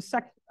versus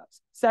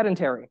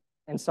sedentary,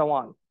 and so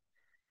on.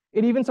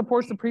 It even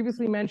supports the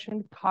previously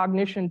mentioned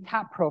cognition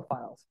tap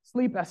profiles,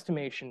 sleep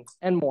estimation,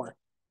 and more.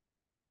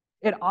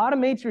 It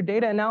automates your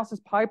data analysis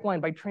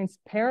pipeline by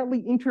transparently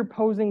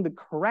interposing the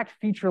correct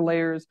feature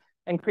layers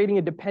and creating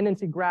a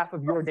dependency graph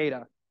of your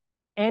data.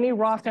 Any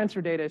raw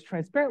sensor data is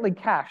transparently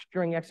cached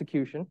during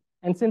execution,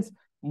 and since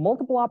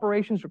multiple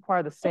operations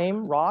require the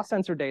same raw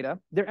sensor data,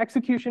 their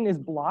execution is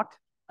blocked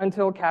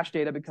until cached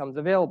data becomes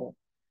available.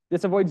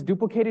 This avoids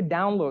duplicated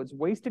downloads,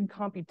 wasted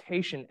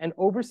computation, and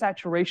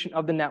oversaturation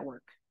of the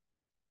network.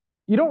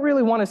 You don't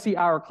really want to see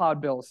our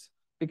cloud bills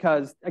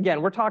because,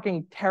 again, we're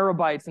talking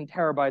terabytes and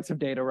terabytes of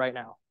data right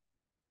now.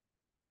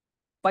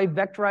 By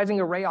vectorizing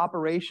array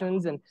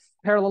operations and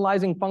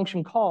parallelizing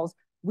function calls,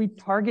 we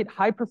target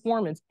high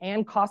performance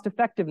and cost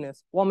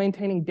effectiveness while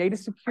maintaining data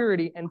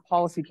security and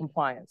policy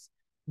compliance.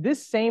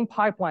 This same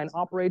pipeline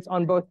operates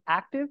on both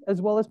active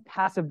as well as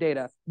passive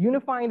data,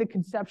 unifying the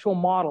conceptual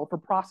model for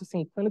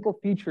processing clinical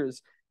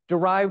features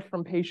derived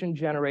from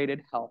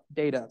patient-generated health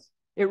data.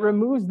 It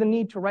removes the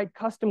need to write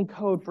custom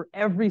code for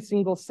every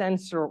single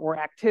sensor or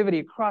activity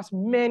across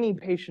many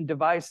patient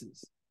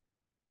devices.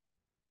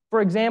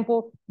 For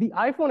example, the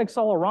iPhone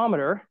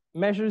accelerometer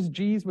measures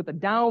G's with a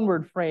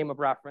downward frame of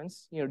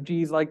reference.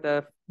 G's like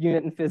the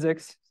unit in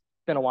physics.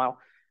 It's been a while.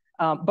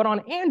 But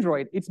on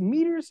Android, it's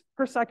meters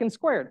per second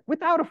squared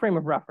without a frame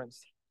of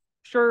reference.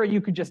 Sure,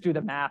 you could just do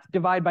the math,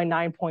 divide by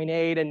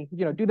 9.8 and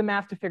do the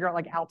math to figure out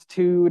like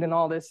altitude and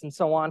all this and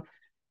so on.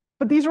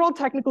 But these are all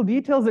technical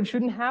details that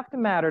shouldn't have to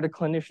matter to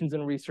clinicians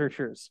and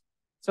researchers.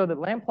 So the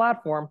LAMP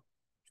platform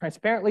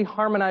transparently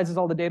harmonizes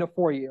all the data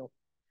for you.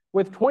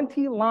 With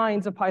 20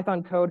 lines of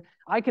Python code,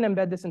 I can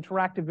embed this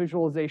interactive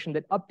visualization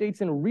that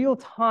updates in real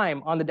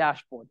time on the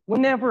dashboard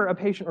whenever a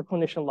patient or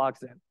clinician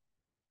logs in.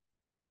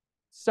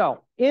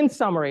 So, in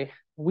summary,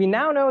 we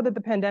now know that the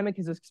pandemic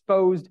has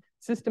exposed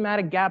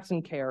systematic gaps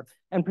in care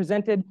and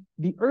presented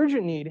the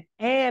urgent need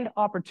and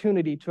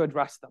opportunity to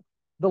address them.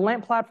 The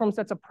LAMP platform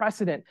sets a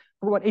precedent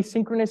for what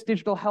asynchronous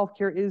digital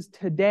healthcare is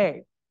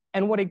today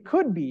and what it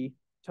could be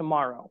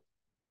tomorrow.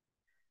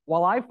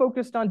 While I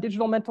focused on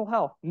digital mental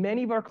health,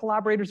 many of our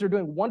collaborators are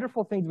doing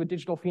wonderful things with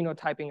digital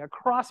phenotyping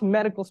across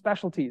medical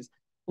specialties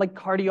like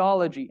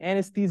cardiology,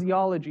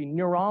 anesthesiology,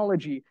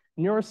 neurology,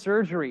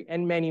 neurosurgery,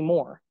 and many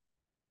more.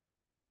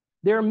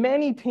 There are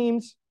many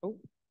teams,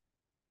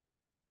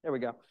 there we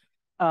go.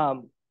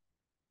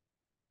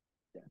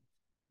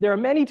 There are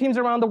many teams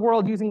around the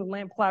world using the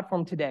LAMP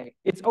platform today.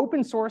 It's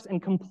open source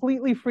and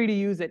completely free to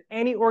use at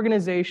any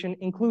organization,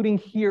 including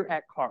here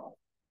at Carl.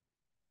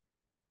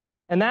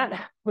 And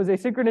that was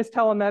asynchronous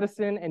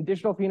telemedicine and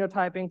digital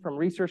phenotyping from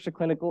research to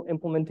clinical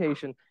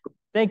implementation.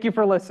 Thank you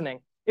for listening.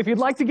 If you'd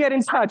like to get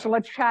in touch,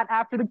 let's chat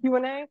after the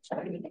Q&A.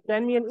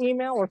 Send me an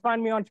email or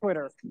find me on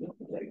Twitter.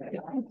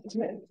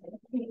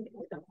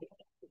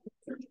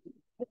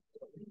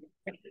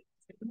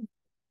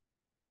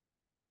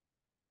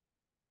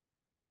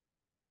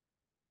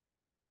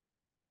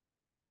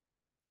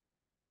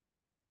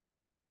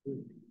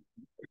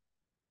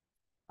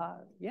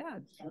 Yeah.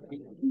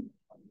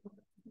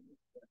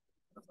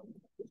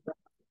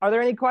 Are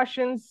there any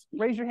questions?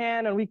 Raise your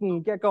hand and we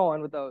can get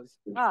going with those.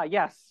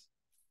 Yes.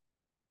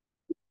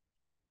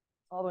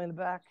 All the way in the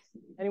back.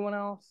 Anyone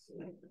else?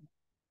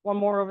 One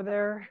more over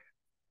there.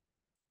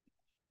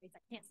 I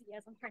can't see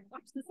as I'm trying to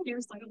watch the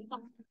stairs.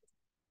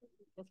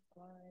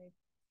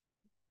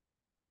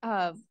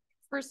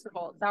 First of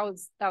all, that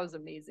was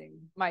amazing.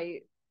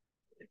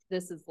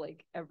 This is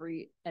like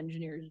every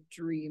engineer's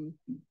dream.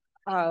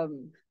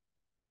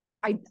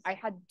 I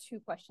had two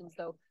questions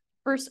though.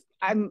 First,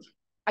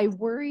 I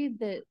worry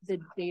that the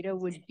data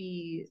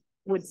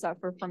would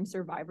suffer from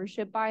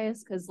survivorship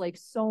bias because like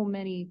so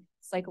many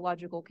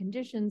psychological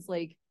conditions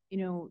like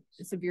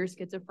severe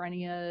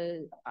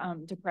schizophrenia,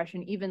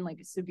 depression, even like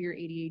severe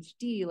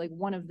ADHD, like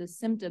one of the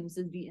symptoms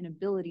is the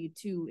inability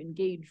to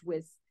engage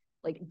with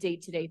like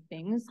day-to-day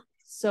things.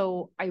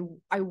 So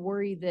I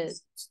worry that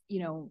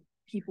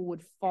people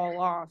would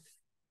fall off.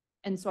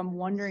 And so I'm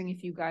wondering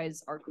if you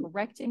guys are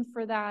correcting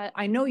for that.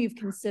 I know you've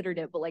considered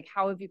it, but like,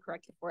 how have you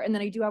corrected for it? And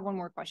then I do have one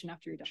more question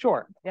after you're done.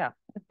 Sure, yeah.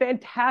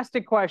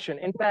 Fantastic question.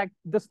 In fact,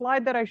 the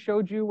slide that I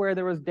showed you where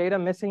there was data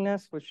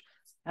missingness, which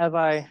as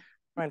I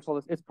try and pull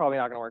this, it's probably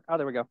not gonna work. Oh,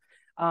 there we go.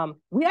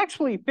 We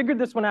actually figured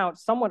this one out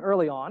somewhat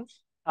early on,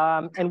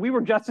 and we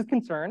were just as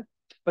concerned,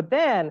 but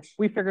then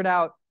we figured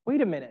out, wait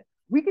a minute,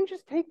 we can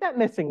just take that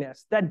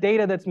missingness, that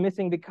data that's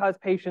missing because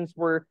patients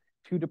were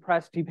too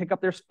depressed to pick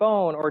up their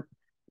phone or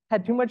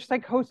had too much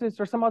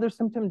psychosis or some other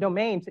symptom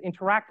domain to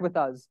interact with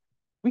us.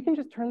 We can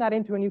just turn that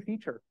into a new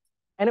feature.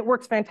 And it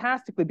works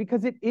fantastically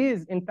because it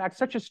is, in fact,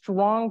 such a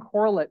strong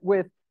correlate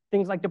with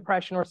things like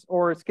depression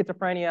or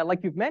schizophrenia, like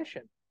you've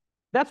mentioned.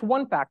 That's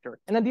one factor.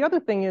 And then the other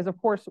thing is, of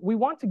course, we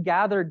want to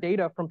gather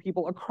data from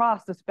people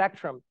across the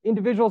spectrum,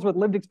 individuals with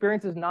lived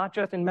experiences, not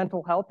just in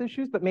mental health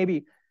issues, but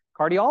maybe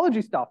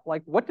cardiology stuff.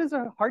 Like, what does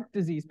a heart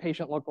disease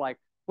patient look like?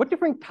 What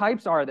different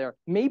types are there?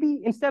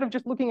 Maybe instead of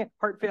just looking at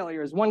heart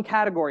failure as one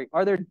category,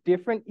 are there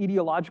different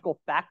etiological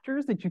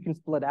factors that you can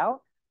split out?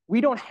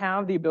 We don't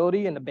have the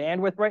ability and the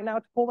bandwidth right now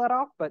to pull that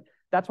off, but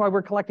that's why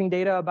we're collecting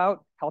data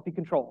about healthy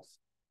controls.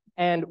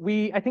 And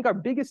I think our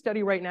biggest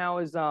study right now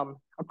is a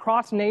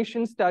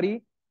cross-nation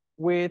study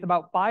with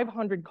about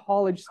 500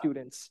 college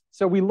students.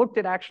 So we looked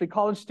at actually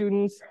college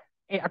students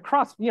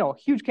across,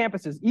 huge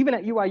campuses, even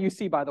at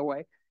UIUC, by the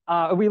way.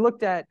 We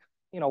looked at,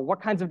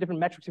 what kinds of different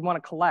metrics we want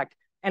to collect.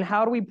 And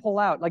how do we pull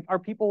out, like, are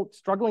people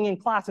struggling in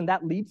class and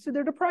that leads to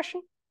their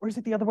depression? Or is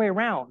it the other way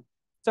around?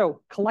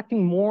 So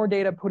collecting more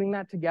data, putting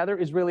that together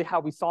is really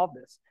how we solve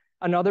this.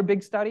 Another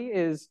big study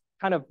is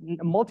kind of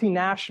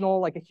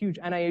multinational, like a huge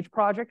NIH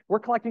project. We're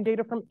collecting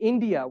data from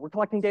India. We're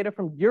collecting data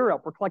from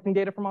Europe. We're collecting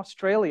data from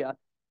Australia.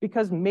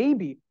 because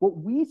maybe what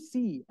we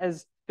see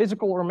as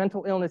physical or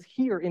mental illness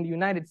here in the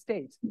United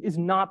States is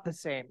not the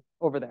same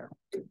over there.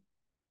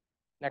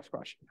 Next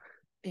question.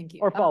 Thank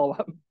you. Or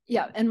follow-up.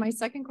 Yeah, and my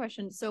second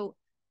question, so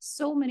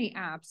many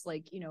apps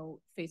like, you know,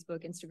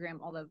 Facebook,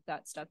 Instagram, all of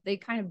that stuff, they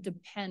kind of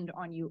depend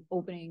on you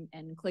opening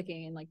and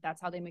clicking, and like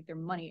that's how they make their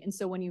money. And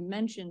so when you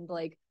mentioned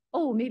like,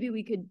 oh, maybe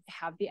we could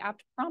have the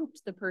app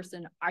prompt the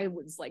person, I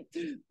was like,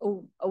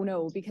 oh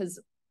no, because,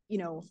 you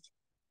know,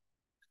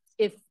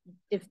 if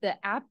the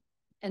app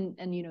and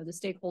you know, the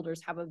stakeholders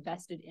have a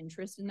vested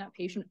interest in that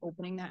patient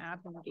opening that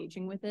app and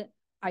engaging with it,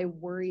 I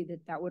worry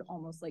that that would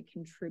almost like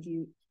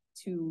contribute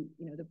to,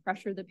 you know, the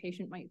pressure the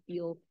patient might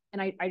feel.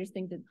 And I just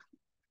think that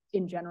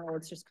in general,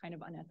 it's just kind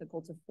of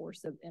unethical to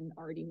force an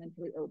already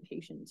mentally ill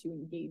patient to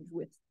engage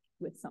with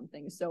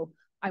something. So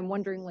I'm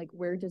wondering, like,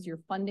 where does your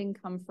funding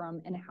come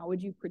from, and how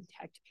would you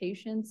protect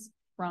patients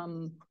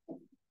from,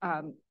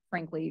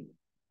 frankly,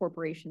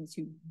 corporations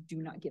who do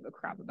not give a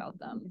crap about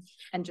them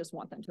and just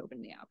want them to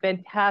open the app?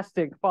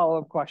 Fantastic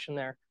follow-up question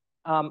there.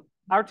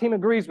 Our team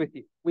agrees with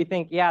you. We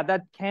think, yeah,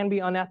 that can be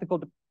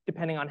unethical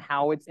depending on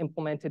how it's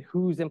implemented,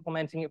 who's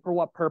implementing it, for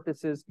what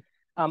purposes.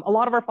 A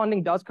lot of our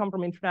funding does come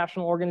from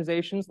international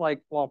organizations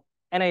like, well,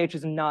 NIH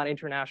is not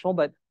international,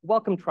 but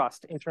Wellcome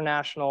Trust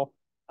International.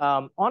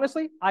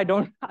 Honestly, I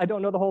don't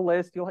know the whole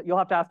list. You'll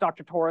have to ask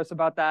Dr. Torres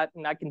about that,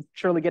 and I can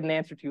surely get an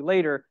answer to you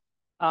later.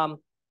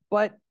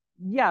 But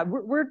yeah,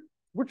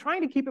 we're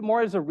trying to keep it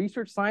more as a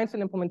research, science,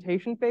 and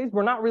implementation phase.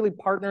 We're not really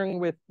partnering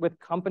with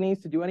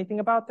companies to do anything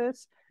about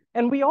this.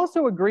 And we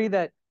also agree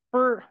that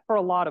for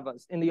a lot of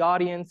us in the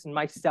audience and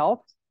myself,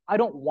 I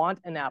don't want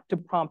an app to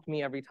prompt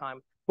me every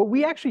time. But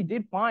we actually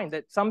did find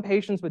that some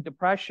patients with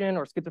depression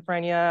or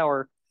schizophrenia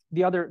or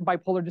the other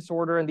bipolar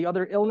disorder and the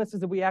other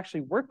illnesses that we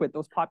actually work with,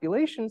 those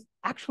populations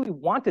actually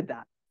wanted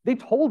that. They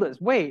told us,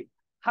 wait,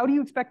 how do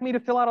you expect me to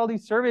fill out all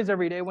these surveys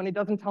every day when it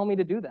doesn't tell me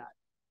to do that?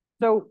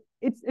 So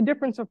it's a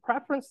difference of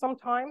preference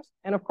sometimes.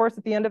 And of course,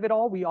 at the end of it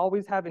all, we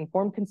always have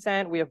informed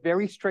consent. We have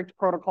very strict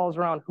protocols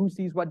around who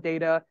sees what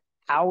data,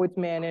 how it's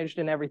managed,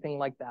 and everything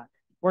like that.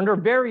 We're under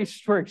very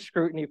strict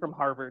scrutiny from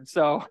Harvard.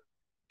 So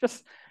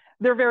just,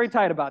 they're very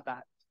tight about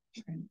that.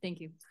 Thank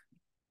you.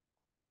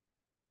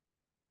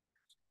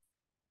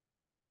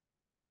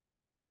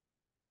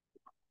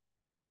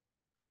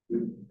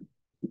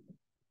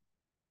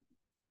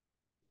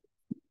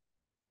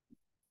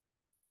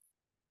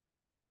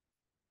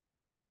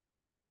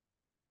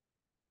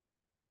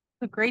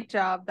 A great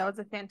job. That was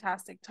a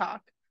fantastic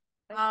talk.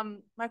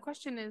 My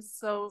question is,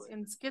 so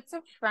in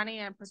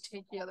schizophrenia in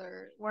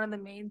particular, one of the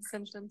main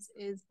symptoms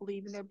is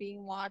believing they're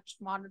being watched,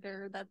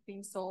 monitored, that's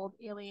being sold,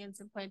 aliens,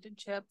 implanted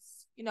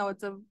chips. You know,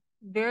 it's a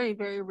very,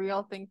 very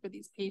real thing for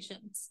these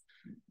patients.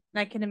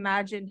 And I can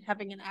imagine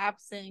having an app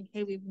saying,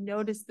 hey, we've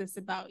noticed this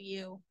about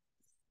you,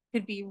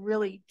 could be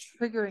really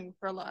triggering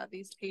for a lot of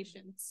these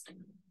patients.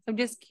 I'm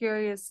just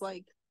curious,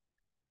 like,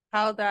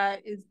 how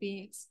that is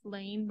being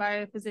explained by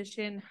a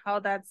physician, how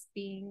that's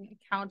being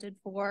accounted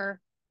for,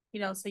 you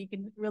know, so you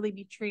can really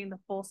be treating the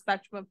full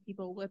spectrum of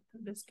people with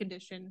this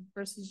condition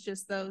versus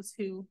just those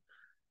who,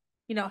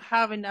 you know,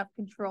 have enough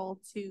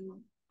control to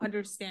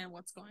understand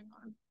what's going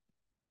on.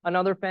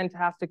 Another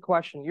fantastic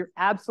question. You're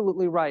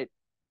absolutely right.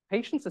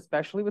 Patients,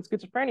 especially with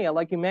schizophrenia,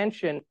 like you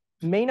mentioned,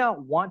 may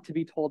not want to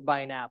be told by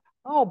an app,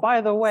 oh, by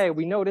the way,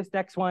 we noticed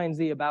X, Y, and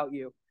Z about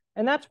you.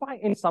 And that's why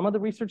in some of the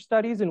research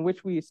studies in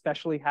which we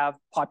especially have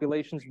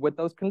populations with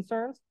those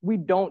concerns, we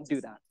don't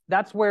do that.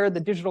 That's where the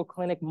digital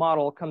clinic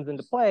model comes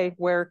into play,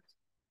 where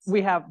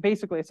we have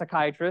basically a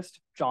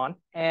psychiatrist, John,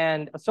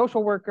 and a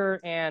social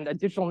worker and a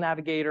digital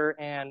navigator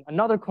and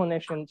another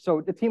clinician. So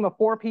the team of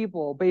 4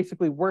 people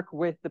basically work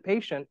with the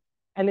patient.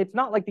 And it's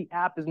not like the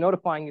app is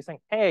notifying you saying,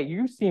 hey,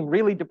 you seem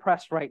really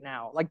depressed right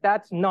now. Like,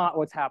 that's not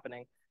what's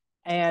happening.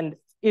 And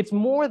it's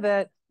more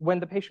that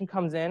when the patient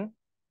comes in,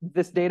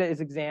 this data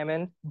is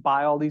examined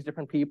by all these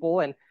different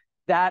people, and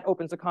that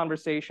opens a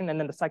conversation, and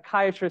then the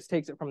psychiatrist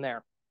takes it from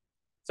there.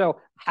 So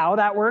how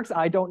that works,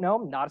 I don't know.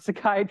 I'm not a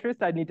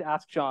psychiatrist. I'd need to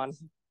ask John.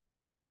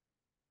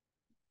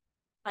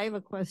 I have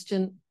a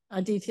question.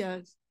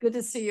 Aditya, good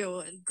to see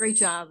you. Great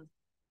job.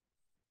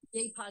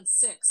 Yay, pod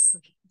 6.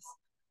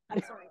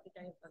 I'm sorry.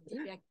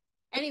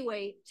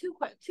 Anyway, two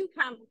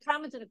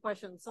comments and a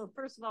question. So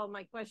first of all,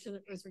 my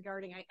question is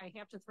regarding, I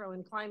have to throw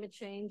in climate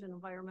change and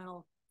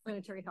environmental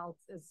planetary health,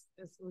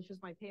 which is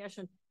my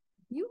passion.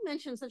 You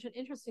mentioned such an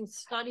interesting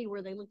study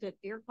where they looked at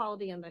air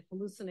quality and the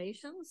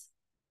hallucinations.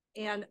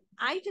 And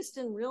I just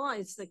didn't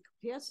realize the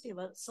capacity of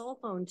a cell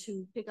phone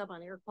to pick up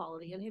on air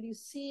quality. And have you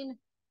seen,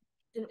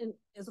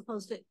 as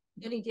opposed to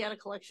any data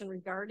collection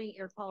regarding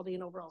air quality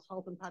and overall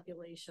health in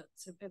populations,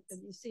 have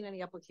you seen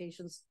any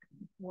applications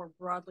more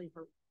broadly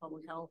for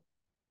public health?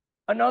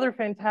 Another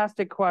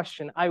fantastic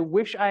question. I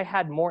wish I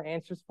had more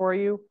answers for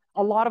you.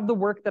 A lot of the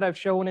work that I've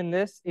shown in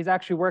this is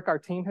actually work our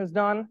team has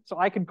done. So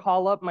I could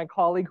call up my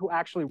colleague who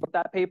actually wrote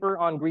that paper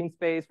on green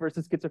space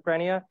versus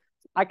schizophrenia.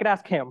 I could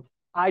ask him.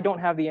 I don't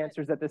have the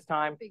answers at this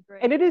time.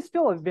 And it is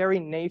still a very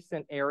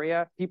nascent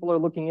area. People are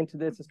looking into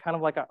this as kind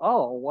of like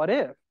oh, what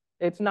if?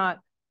 It's not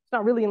It's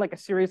not really in like a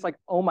serious, like,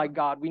 oh my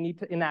God, we need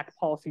to enact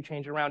policy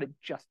change around it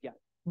just yet.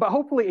 But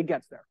hopefully it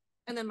gets there.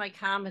 And then my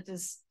comment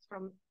is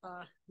from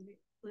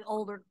the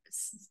older,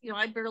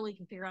 I barely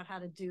can figure out how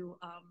to do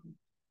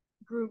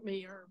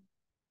GroupMe or,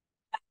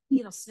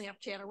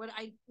 Snapchat or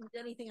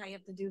anything I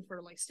have to do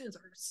for like students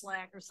or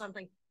Slack or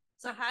something.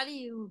 So how do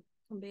you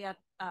combat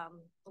a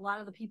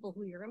lot of the people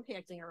who you're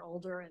impacting are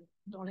older and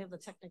don't have the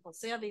technical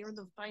savvy or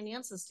the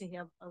finances to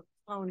have a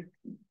phone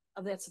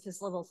of that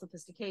level of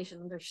sophistication?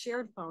 And they're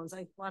shared phones.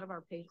 A lot of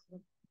our patients,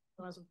 when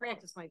I was in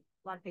practice, a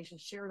lot of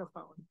patients shared a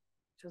phone,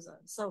 which was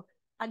so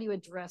how do you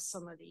address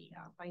some of the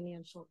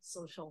financial,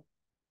 social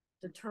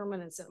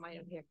determinants that might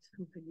impact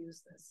who could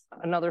use this?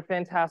 Another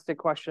fantastic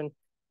question.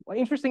 Well,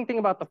 interesting thing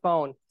about the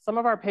phone, some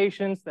of our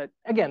patients that,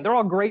 again, they're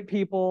all great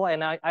people,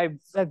 and I've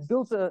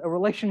built a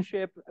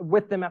relationship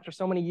with them after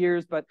so many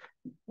years, but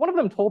one of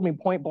them told me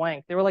point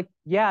blank, they were like,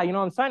 yeah,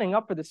 I'm signing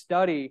up for the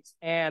study,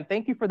 and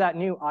thank you for that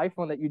new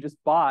iPhone that you just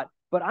bought,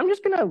 but I'm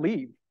just going to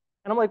leave.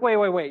 And I'm like,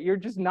 wait, you're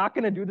just not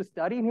going to do the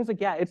study? And he was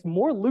like, yeah, it's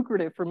more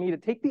lucrative for me to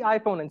take the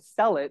iPhone and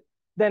sell it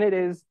than it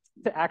is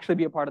to actually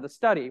be a part of the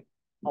study.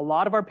 A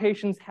lot of our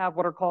patients have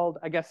what are called,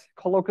 I guess,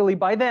 colloquially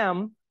by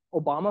them,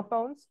 Obama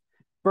phones,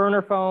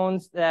 burner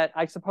phones that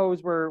I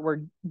suppose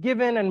were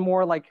given and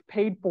more like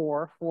paid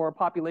for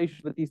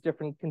populations with these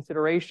different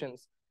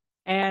considerations.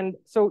 And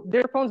so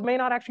their phones may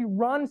not actually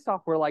run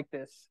software like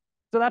this.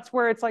 So that's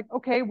where it's like,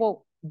 okay,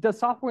 well, does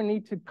software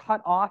need to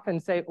cut off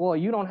and say, well,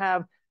 you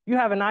have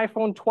an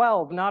iPhone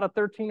 12, not a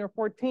 13 or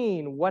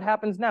 14. What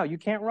happens now? You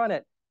can't run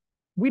it.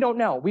 We don't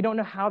know. We don't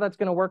know how that's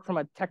going to work from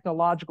a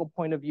technological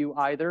point of view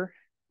either.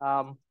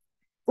 We're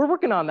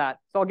working on that.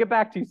 So I'll get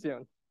back to you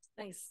soon.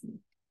 Thanks.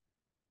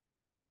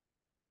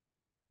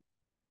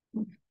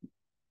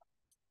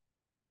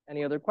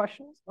 Any other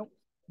questions? Oh.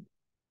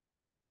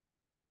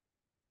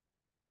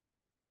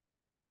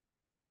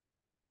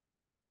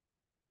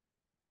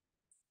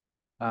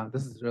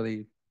 This is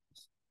really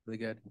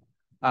good.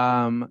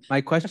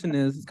 My question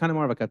is, it's kind of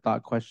more of like a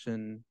thought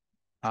question,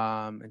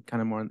 and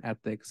kind of more on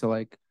ethics. So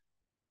like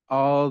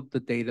all the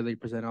data that you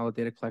present, all the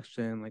data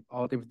collection, like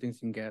all the different things you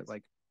can get,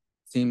 like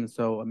seems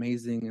so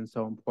amazing and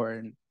so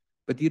important.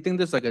 But do you think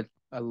there's like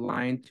a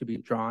line to be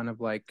drawn of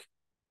like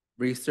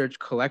research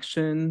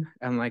collection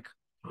and like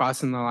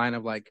crossing the line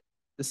of like,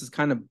 this is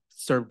kind of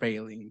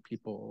surveilling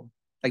people,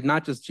 like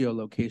not just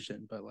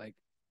geolocation, but like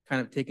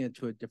kind of taking it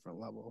to a different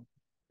level?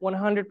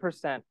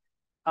 100%.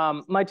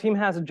 My team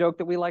has a joke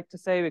that we like to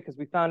say because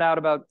we found out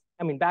about,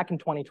 back in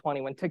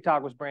 2020 when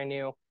TikTok was brand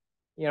new,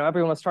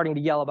 everyone was starting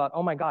to yell about,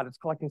 oh my God, it's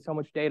collecting so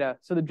much data.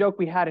 So the joke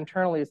we had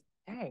internally is,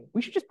 dang,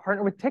 we should just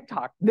partner with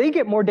TikTok. They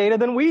get more data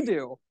than we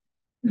do.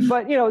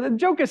 But, the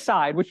joke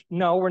aside, which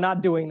no, we're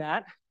not doing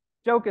that.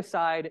 Joke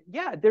aside,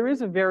 yeah, there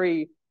is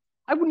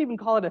I wouldn't even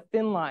call it a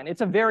thin line.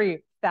 It's a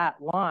very fat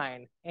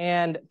line.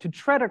 And to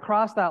tread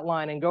across that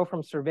line and go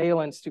from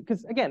surveillance to,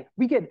 because again,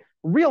 we get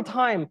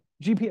real-time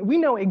GPS. We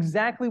know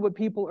exactly what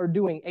people are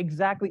doing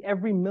exactly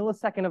every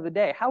millisecond of the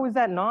day. How is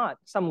that not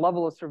some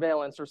level of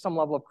surveillance or some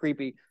level of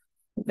creepy?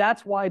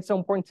 That's why it's so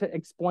important to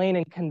explain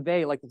and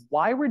convey like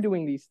why we're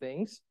doing these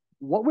things,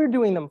 what we're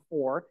doing them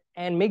for,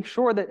 and make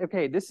sure that,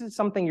 okay, this is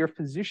something your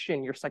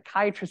physician, your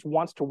psychiatrist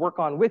wants to work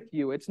on with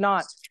you. It's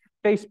not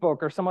Facebook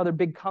or some other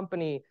big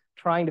company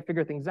trying to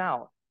figure things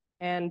out.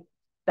 And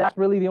that's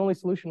really the only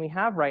solution we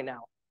have right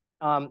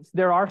now.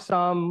 There are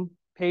some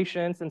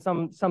patients and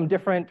some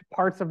different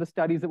parts of the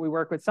studies that we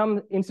work with.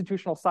 Some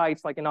institutional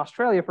sites, like in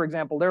Australia, for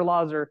example, their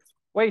laws are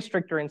way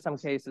stricter in some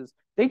cases.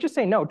 They just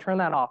say, no, turn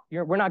that off.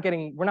 We're not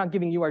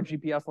giving you our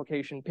GPS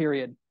location,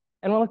 period.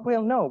 And we're like,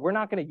 well, no, we're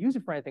not going to use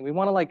it for anything. We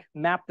want to like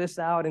map this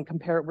out and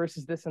compare it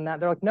versus this and that.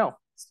 They're like, no,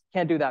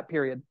 can't do that,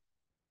 period.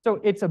 So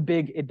it's a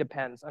big, it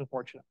depends,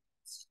 unfortunately.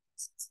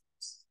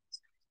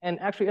 And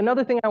actually,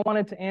 another thing I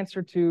wanted to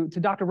answer to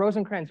Dr.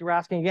 Rosenkranz, you were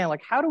asking again,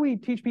 like, how do we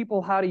teach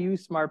people how to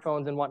use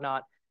smartphones and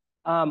whatnot?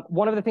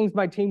 One of the things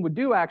my team would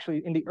do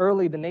actually in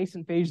the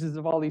nascent phases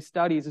of all these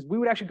studies is we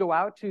would actually go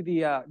out to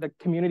the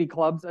community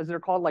clubs, as they're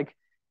called, like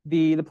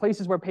the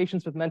places where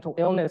patients with mental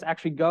illness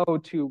actually go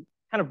to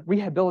kind of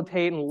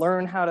rehabilitate and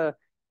learn how to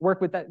work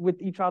with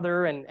each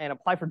other and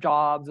apply for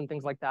jobs and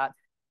things like that.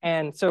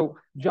 And so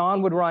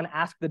John would run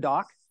Ask the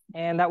Doc,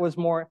 and that was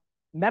more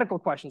medical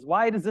questions.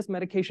 Why does this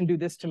medication do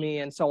this to me,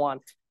 and so on?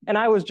 And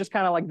I was just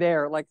kind of like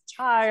there, like,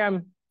 hi,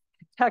 I'm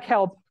tech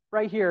help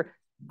right here.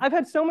 I've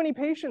had so many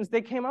patients,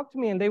 they came up to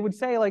me and they would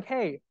say like,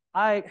 hey,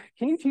 can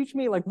you teach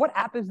me like what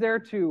app is there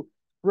to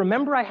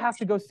remember I have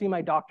to go see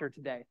my doctor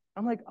today?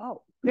 I'm like,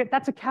 oh,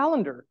 that's a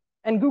calendar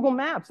and Google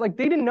Maps. Like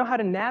they didn't know how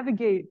to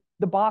navigate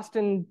the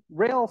Boston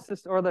rail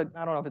system, or I don't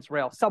know if it's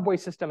rail, subway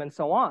system and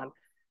so on.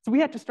 So we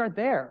had to start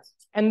there.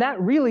 And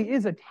that really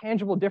is a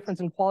tangible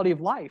difference in quality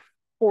of life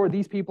for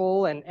these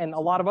people and a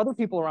lot of other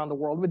people around the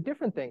world with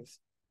different things.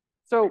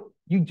 So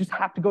you just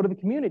have to go to the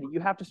community. You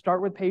have to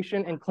start with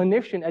patient and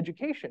clinician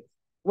education.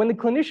 When the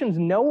clinicians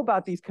know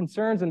about these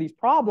concerns and these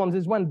problems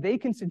is when they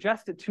can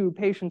suggest it to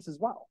patients as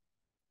well.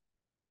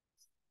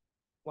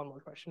 One more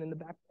question in the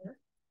back there.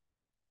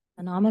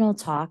 Phenomenal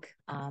talk.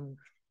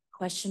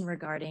 question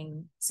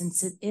regarding,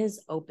 since it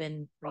is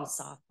open free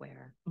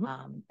software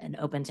and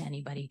open to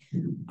anybody,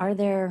 are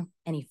there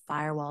any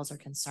firewalls or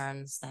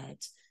concerns that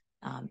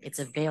it's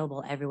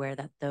available everywhere,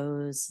 that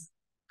those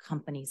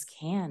companies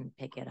can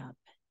pick it up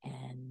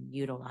and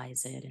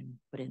utilize it and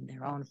put in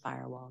their own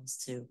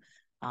firewalls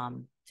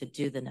to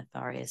do the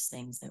nefarious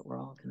things that we're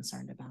all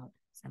concerned about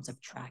in terms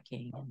of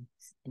tracking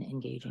and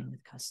engaging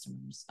with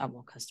customers,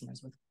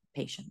 customers with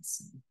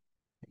patients and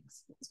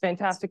things? It's a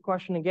fantastic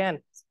question again.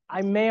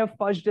 I may have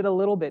fudged it a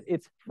little bit.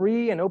 It's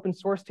free and open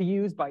source to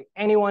use by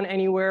anyone,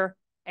 anywhere,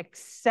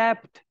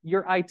 except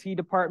your IT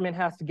department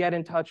has to get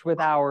in touch with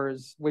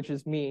ours, which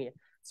is me.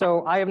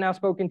 So I have now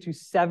spoken to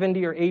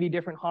 70 or 80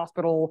 different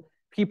hospital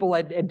people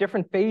at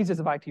different phases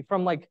of IT,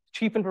 from like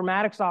chief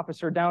informatics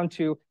officer down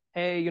to,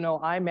 hey, you know,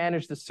 I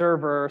manage the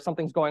server,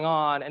 something's going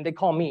on, and they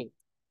call me.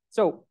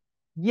 So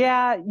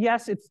yeah,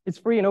 yes, it's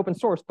free and open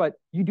source, but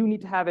you do need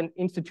to have an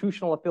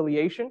institutional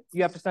affiliation.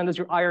 You have to send us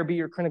your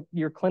IRB,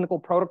 your clinical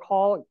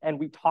protocol, and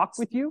we talk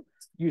with you.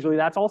 Usually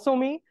that's also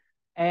me.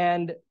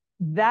 And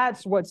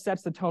that's what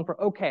sets the tone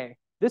for, okay,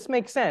 this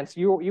makes sense.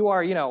 You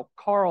are, you know,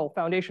 Carl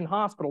Foundation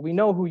Hospital. We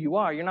know who you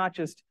are. You're not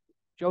just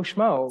Joe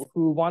Schmo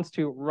who wants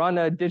to run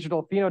a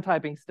digital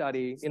phenotyping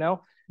study. You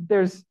know,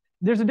 there's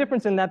a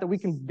difference in that we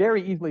can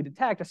very easily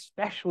detect,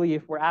 especially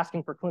if we're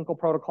asking for clinical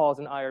protocols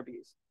and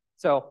IRBs.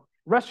 So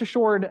rest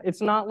assured, it's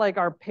not like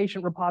our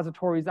patient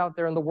repositories out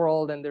there in the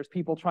world and there's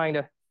people trying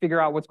to figure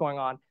out what's going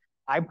on.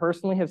 I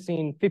personally have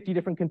seen 50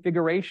 different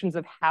configurations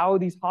of how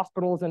these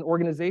hospitals and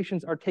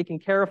organizations are taking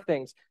care of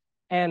things.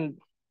 And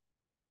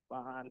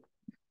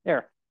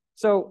there.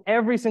 So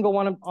every single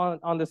one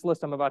on this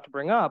list I'm about to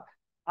bring up,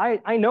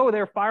 I know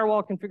their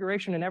firewall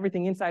configuration and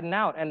everything inside and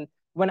out. And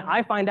when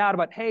I find out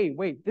about, hey,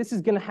 wait, this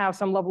is going to have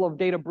some level of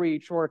data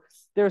breach, or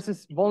there's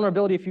this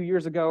vulnerability a few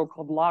years ago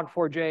called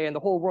Log4j, and the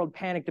whole world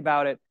panicked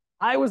about it,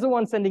 I was the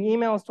one sending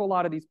emails to a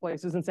lot of these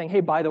places and saying, hey,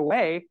 by the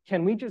way,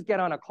 can we just get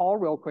on a call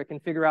real quick and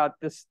figure out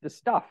this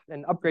stuff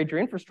and upgrade your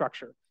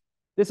infrastructure?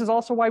 This is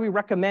also why we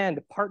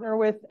recommend partner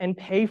with and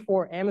pay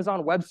for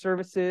Amazon Web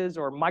Services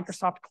or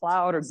Microsoft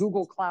Cloud or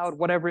Google Cloud,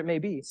 whatever it may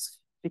be,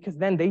 because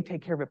then they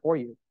take care of it for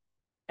you.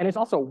 And it's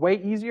also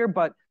way easier,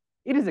 but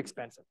it is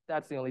expensive.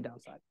 That's the only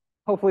downside.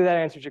 Hopefully that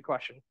answers your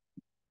question.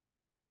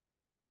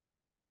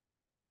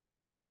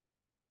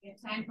 We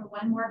have time for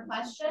one more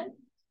question.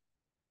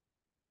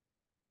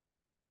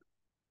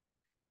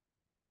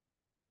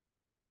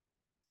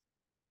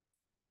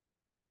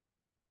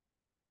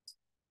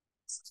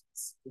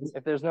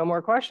 If there's no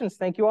more questions,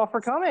 thank you all for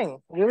coming.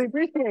 Really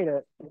appreciate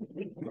it.